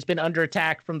community has been under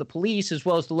attack from the police as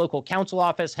well as the local council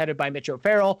office headed by Mitch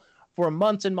O'Farrell for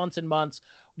months and months and months.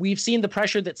 We've seen the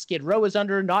pressure that Skid Row is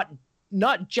under, not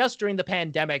just during the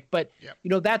pandemic, but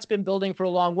that's been building for a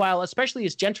long while, especially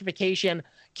as gentrification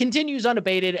continues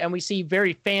unabated and we see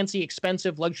very fancy,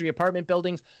 expensive luxury apartment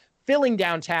buildings filling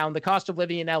downtown. The cost of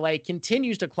living in LA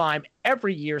continues to climb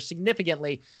every year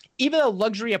significantly. Even though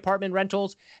luxury apartment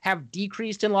rentals have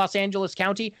decreased in Los Angeles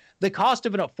County, the cost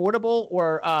of an affordable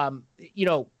or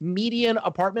median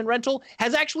apartment rental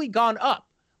has actually gone up.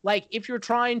 Like, if you're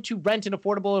trying to rent an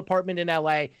affordable apartment in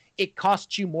LA, it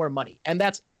costs you more money. And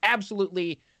that's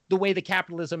absolutely the way the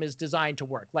capitalism is designed to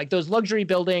work. Like, those luxury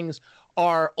buildings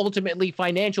are ultimately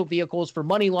financial vehicles for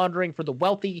money laundering for the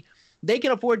wealthy. They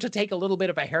can afford to take a little bit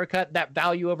of a haircut. That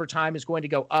value over time is going to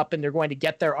go up and they're going to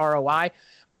get their ROI.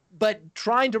 but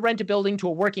trying to rent a building to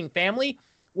a working family,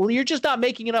 well, you're just not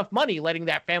making enough money letting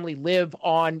that family live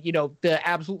on, the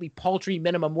absolutely paltry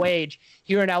minimum wage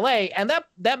here in LA. And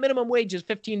that minimum wage is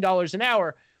 $15 an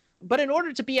hour. But in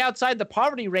order to be outside the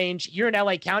poverty range here in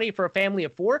LA County for a family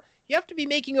of four, you have to be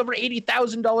making over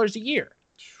 $80,000 a year.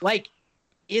 Like,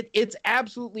 it's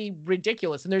absolutely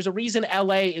ridiculous. And there's a reason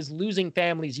LA is losing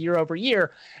families year over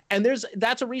year. And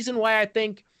that's a reason why I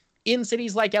think in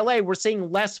cities like LA, we're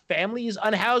seeing less families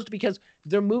unhoused, because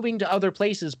they're moving to other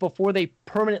places before they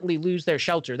permanently lose their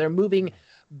shelter. They're moving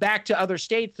back to other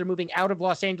states. They're moving out of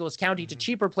Los Angeles County to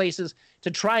cheaper places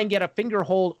to try and get a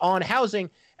fingerhold on housing,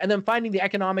 and then finding the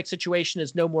economic situation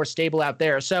is no more stable out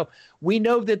there. So we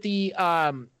know that the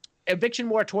eviction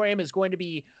moratorium is going to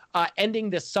be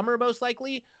ending this summer, most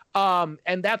likely.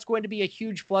 And that's going to be a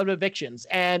huge flood of evictions.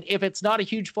 And if it's not a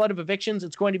huge flood of evictions,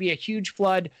 it's going to be a huge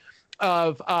flood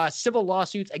of civil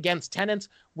lawsuits against tenants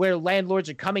where landlords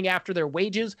are coming after their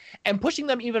wages and pushing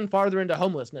them even farther into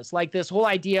homelessness. Like this whole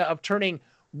idea of turning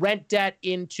rent debt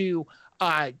into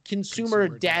consumer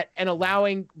debt and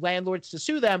allowing landlords to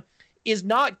sue them is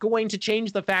not going to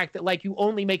change the fact that, like, you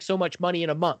only make so much money in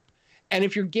a month. And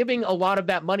if you're giving a lot of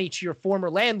that money to your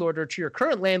former landlord or to your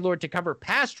current landlord to cover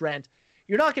past rent,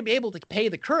 you're not going to be able to pay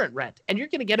the current rent, and you're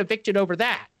going to get evicted over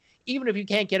that, even if you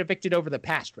can't get evicted over the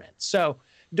past rent. So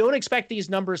don't expect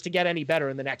these numbers to get any better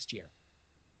in the next year.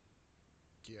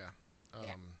 Yeah.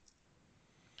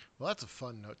 Well, that's a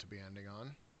fun note to be ending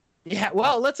on. Yeah.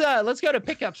 Well, let's go to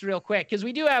pickups real quick, because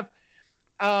we do have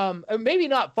maybe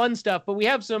not fun stuff, but we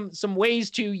have some ways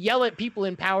to yell at people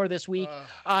in power this week,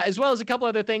 as well as a couple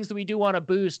other things that we do want to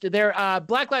boost.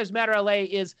 Black Lives Matter LA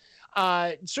is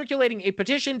circulating a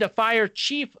petition to fire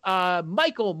Chief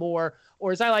Michael Moore,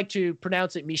 or as I like to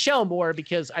pronounce it, Michelle Moore,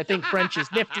 because I think French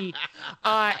is nifty.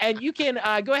 And you can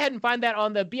go ahead and find that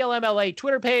on the BLMLA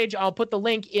Twitter page. I'll put the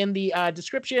link in the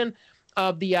description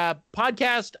of the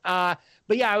podcast.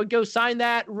 But yeah, I would go sign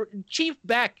that. Chief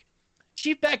Beck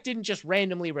didn't just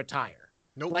randomly retire.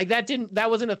 Nope. Like that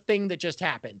wasn't a thing that just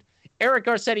happened. Eric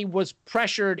Garcetti was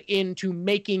pressured into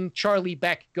making Charlie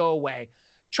Beck go away.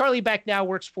 Charlie Beck now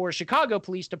works for Chicago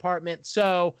Police Department,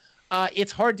 so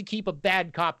it's hard to keep a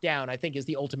bad cop down, I think, is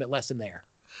the ultimate lesson there.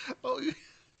 Oh, God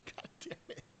damn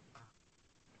it.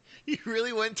 He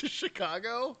really went to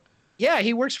Chicago? Yeah,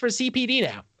 he works for CPD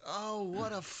now. Oh,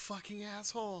 what a fucking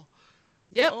asshole.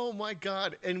 Yep. Oh, my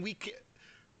God. And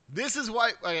this is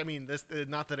why, I mean, this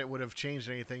not that it would have changed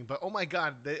anything, but oh my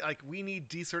God, we need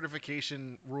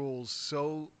decertification rules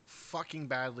so fucking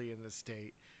badly in this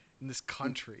state, in this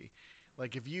country.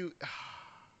 Like if you,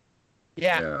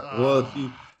 Well,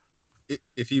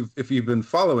 if you've been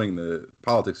following the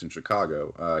politics in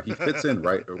Chicago, he fits in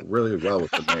really well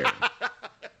with the mayor.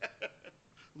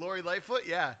 Lori Lightfoot,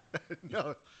 yeah,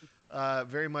 no,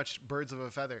 very much birds of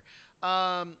a feather.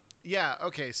 Yeah,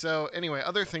 okay, so anyway,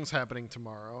 other things happening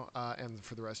tomorrow and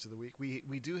for the rest of the week.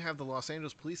 We do have the Los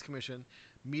Angeles Police Commission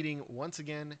meeting once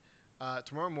again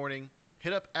tomorrow morning.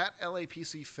 Hit up at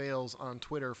LAPC Fails on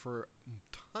Twitter for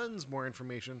tons more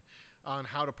information on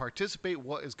how to participate,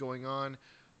 what is going on,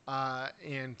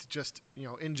 and just,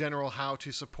 in general, how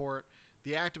to support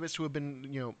the activists who have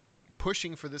been,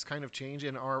 pushing for this kind of change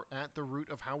and are at the root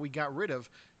of how we got rid of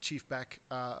Chief Beck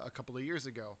a couple of years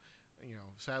ago.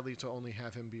 Sadly to only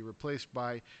have him be replaced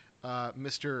by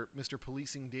Mr.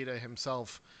 Policing Data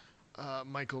himself,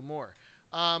 Michael Moore.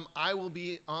 I will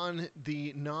be on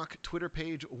the Knock Twitter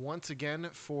page once again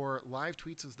for live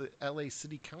tweets of the LA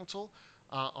City Council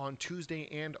on Tuesday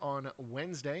and on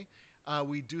Wednesday.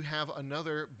 We do have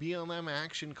another BLM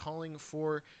action calling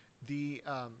for the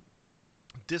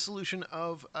dissolution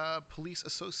of police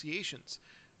associations.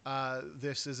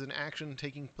 This is an action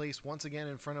taking place once again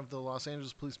in front of the Los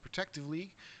Angeles Police Protective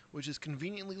League, which is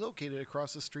conveniently located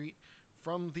across the street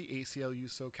from the ACLU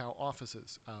SoCal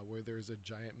offices, where there's a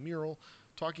giant mural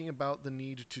talking about the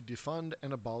need to defund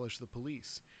and abolish the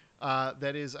police.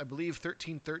 That is, I believe,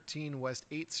 1313 West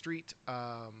 8th Street,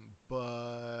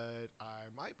 but I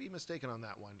might be mistaken on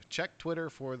that one. Check Twitter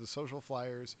for the social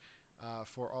flyers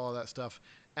for all of that stuff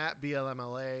at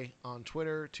BLMLA on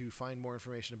Twitter to find more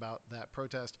information about that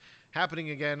protest happening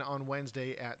again on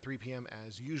Wednesday at 3 p.m.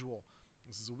 as usual.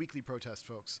 This is a weekly protest,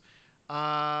 folks.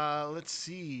 Let's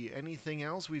see. Anything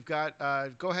else? We've got,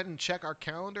 go ahead and check our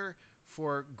calendar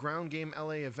for Ground Game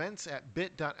LA events at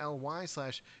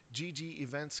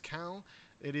bit.ly/GGEventsCal.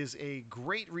 It is a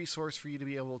great resource for you to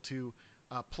be able to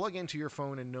plug into your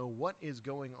phone and know what is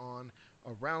going on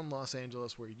around Los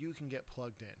Angeles where you can get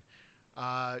plugged in.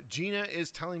 Gina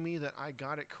is telling me that I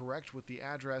got it correct with the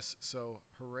address, so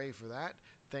hooray for that.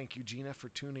 Thank you, Gina, for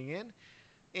tuning in.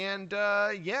 And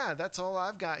yeah, that's all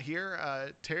I've got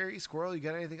here. Terry, Squirrel, you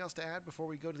got anything else to add before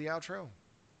we go to the outro?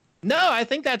 No, I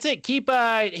think that's it. Keep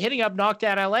hitting up Knocked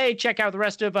Out LA. Check out the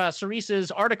rest of Cerise's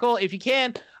article if you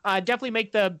can. Definitely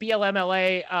make the BLM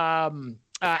LA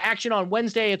action on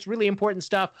Wednesday. It's really important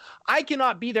stuff. I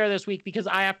cannot be there this week because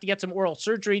I have to get some oral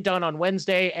surgery done on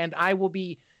Wednesday, and I will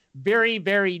be very,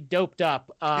 very doped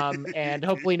up and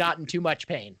hopefully not in too much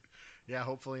pain. Yeah,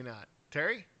 hopefully not.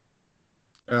 Terry?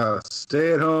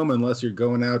 Stay at home unless you're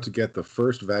going out to get the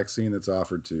first vaccine that's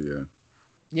offered to you.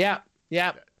 Yeah.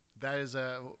 That is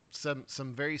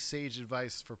some very sage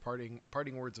advice for parting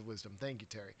words of wisdom. Thank you,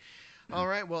 Terry. All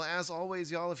right. Well, as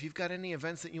always, y'all, if you've got any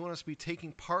events that you want us to be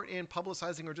taking part in,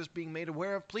 publicizing, or just being made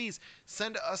aware of, please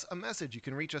send us a message. You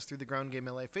can reach us through the Ground Game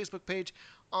LA Facebook page,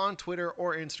 on Twitter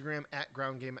or Instagram at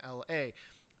Ground Game LA.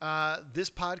 This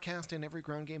podcast and every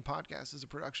Ground Game podcast is a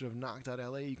production of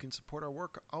Knock.LA. You can support our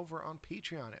work over on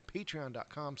Patreon at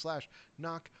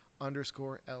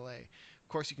patreon.com/knock_LA. Of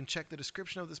course, you can check the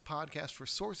description of this podcast for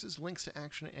sources, links to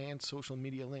action, and social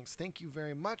media links. Thank you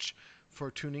very much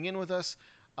for tuning in with us.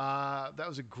 That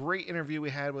was a great interview we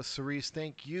had with Cerise.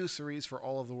 Thank you, Cerise, for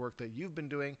all of the work that you've been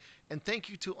doing. And thank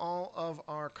you to all of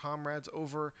our comrades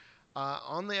over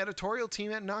on the editorial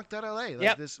team at Knock.LA.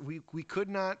 We could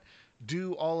not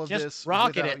do all of Just this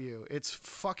rocking without you. It's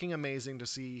fucking amazing to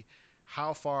see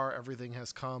how far everything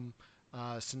has come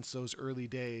since those early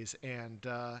days. And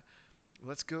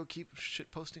let's go keep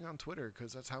shit posting on Twitter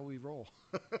because that's how we roll.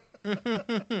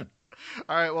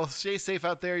 All right, well, stay safe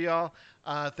out there, y'all.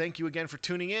 Thank you again for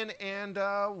tuning in, and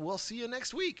we'll see you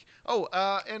next week. Oh,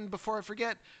 and before I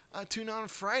forget, tune on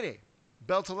Friday.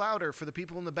 Bell to Louder for the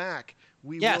people in the back.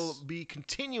 We will be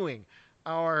continuing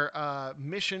our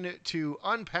mission to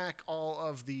unpack all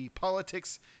of the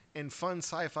politics and fun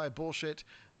sci-fi bullshit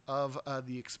of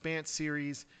the Expanse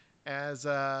series as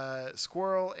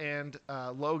Squirrel and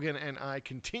Logan and I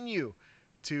continue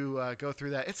to go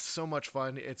through that. It's so much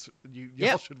fun.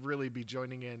 Y'all should really be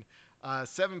joining in.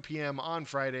 7 p.m. on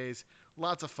Fridays.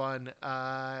 Lots of fun.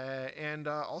 And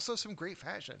also some great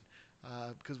fashion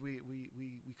because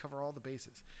we cover all the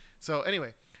bases. So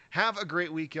anyway, have a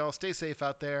great week, y'all. Stay safe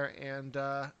out there, and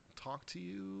talk to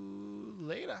you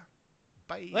later.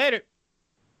 Bye. Later.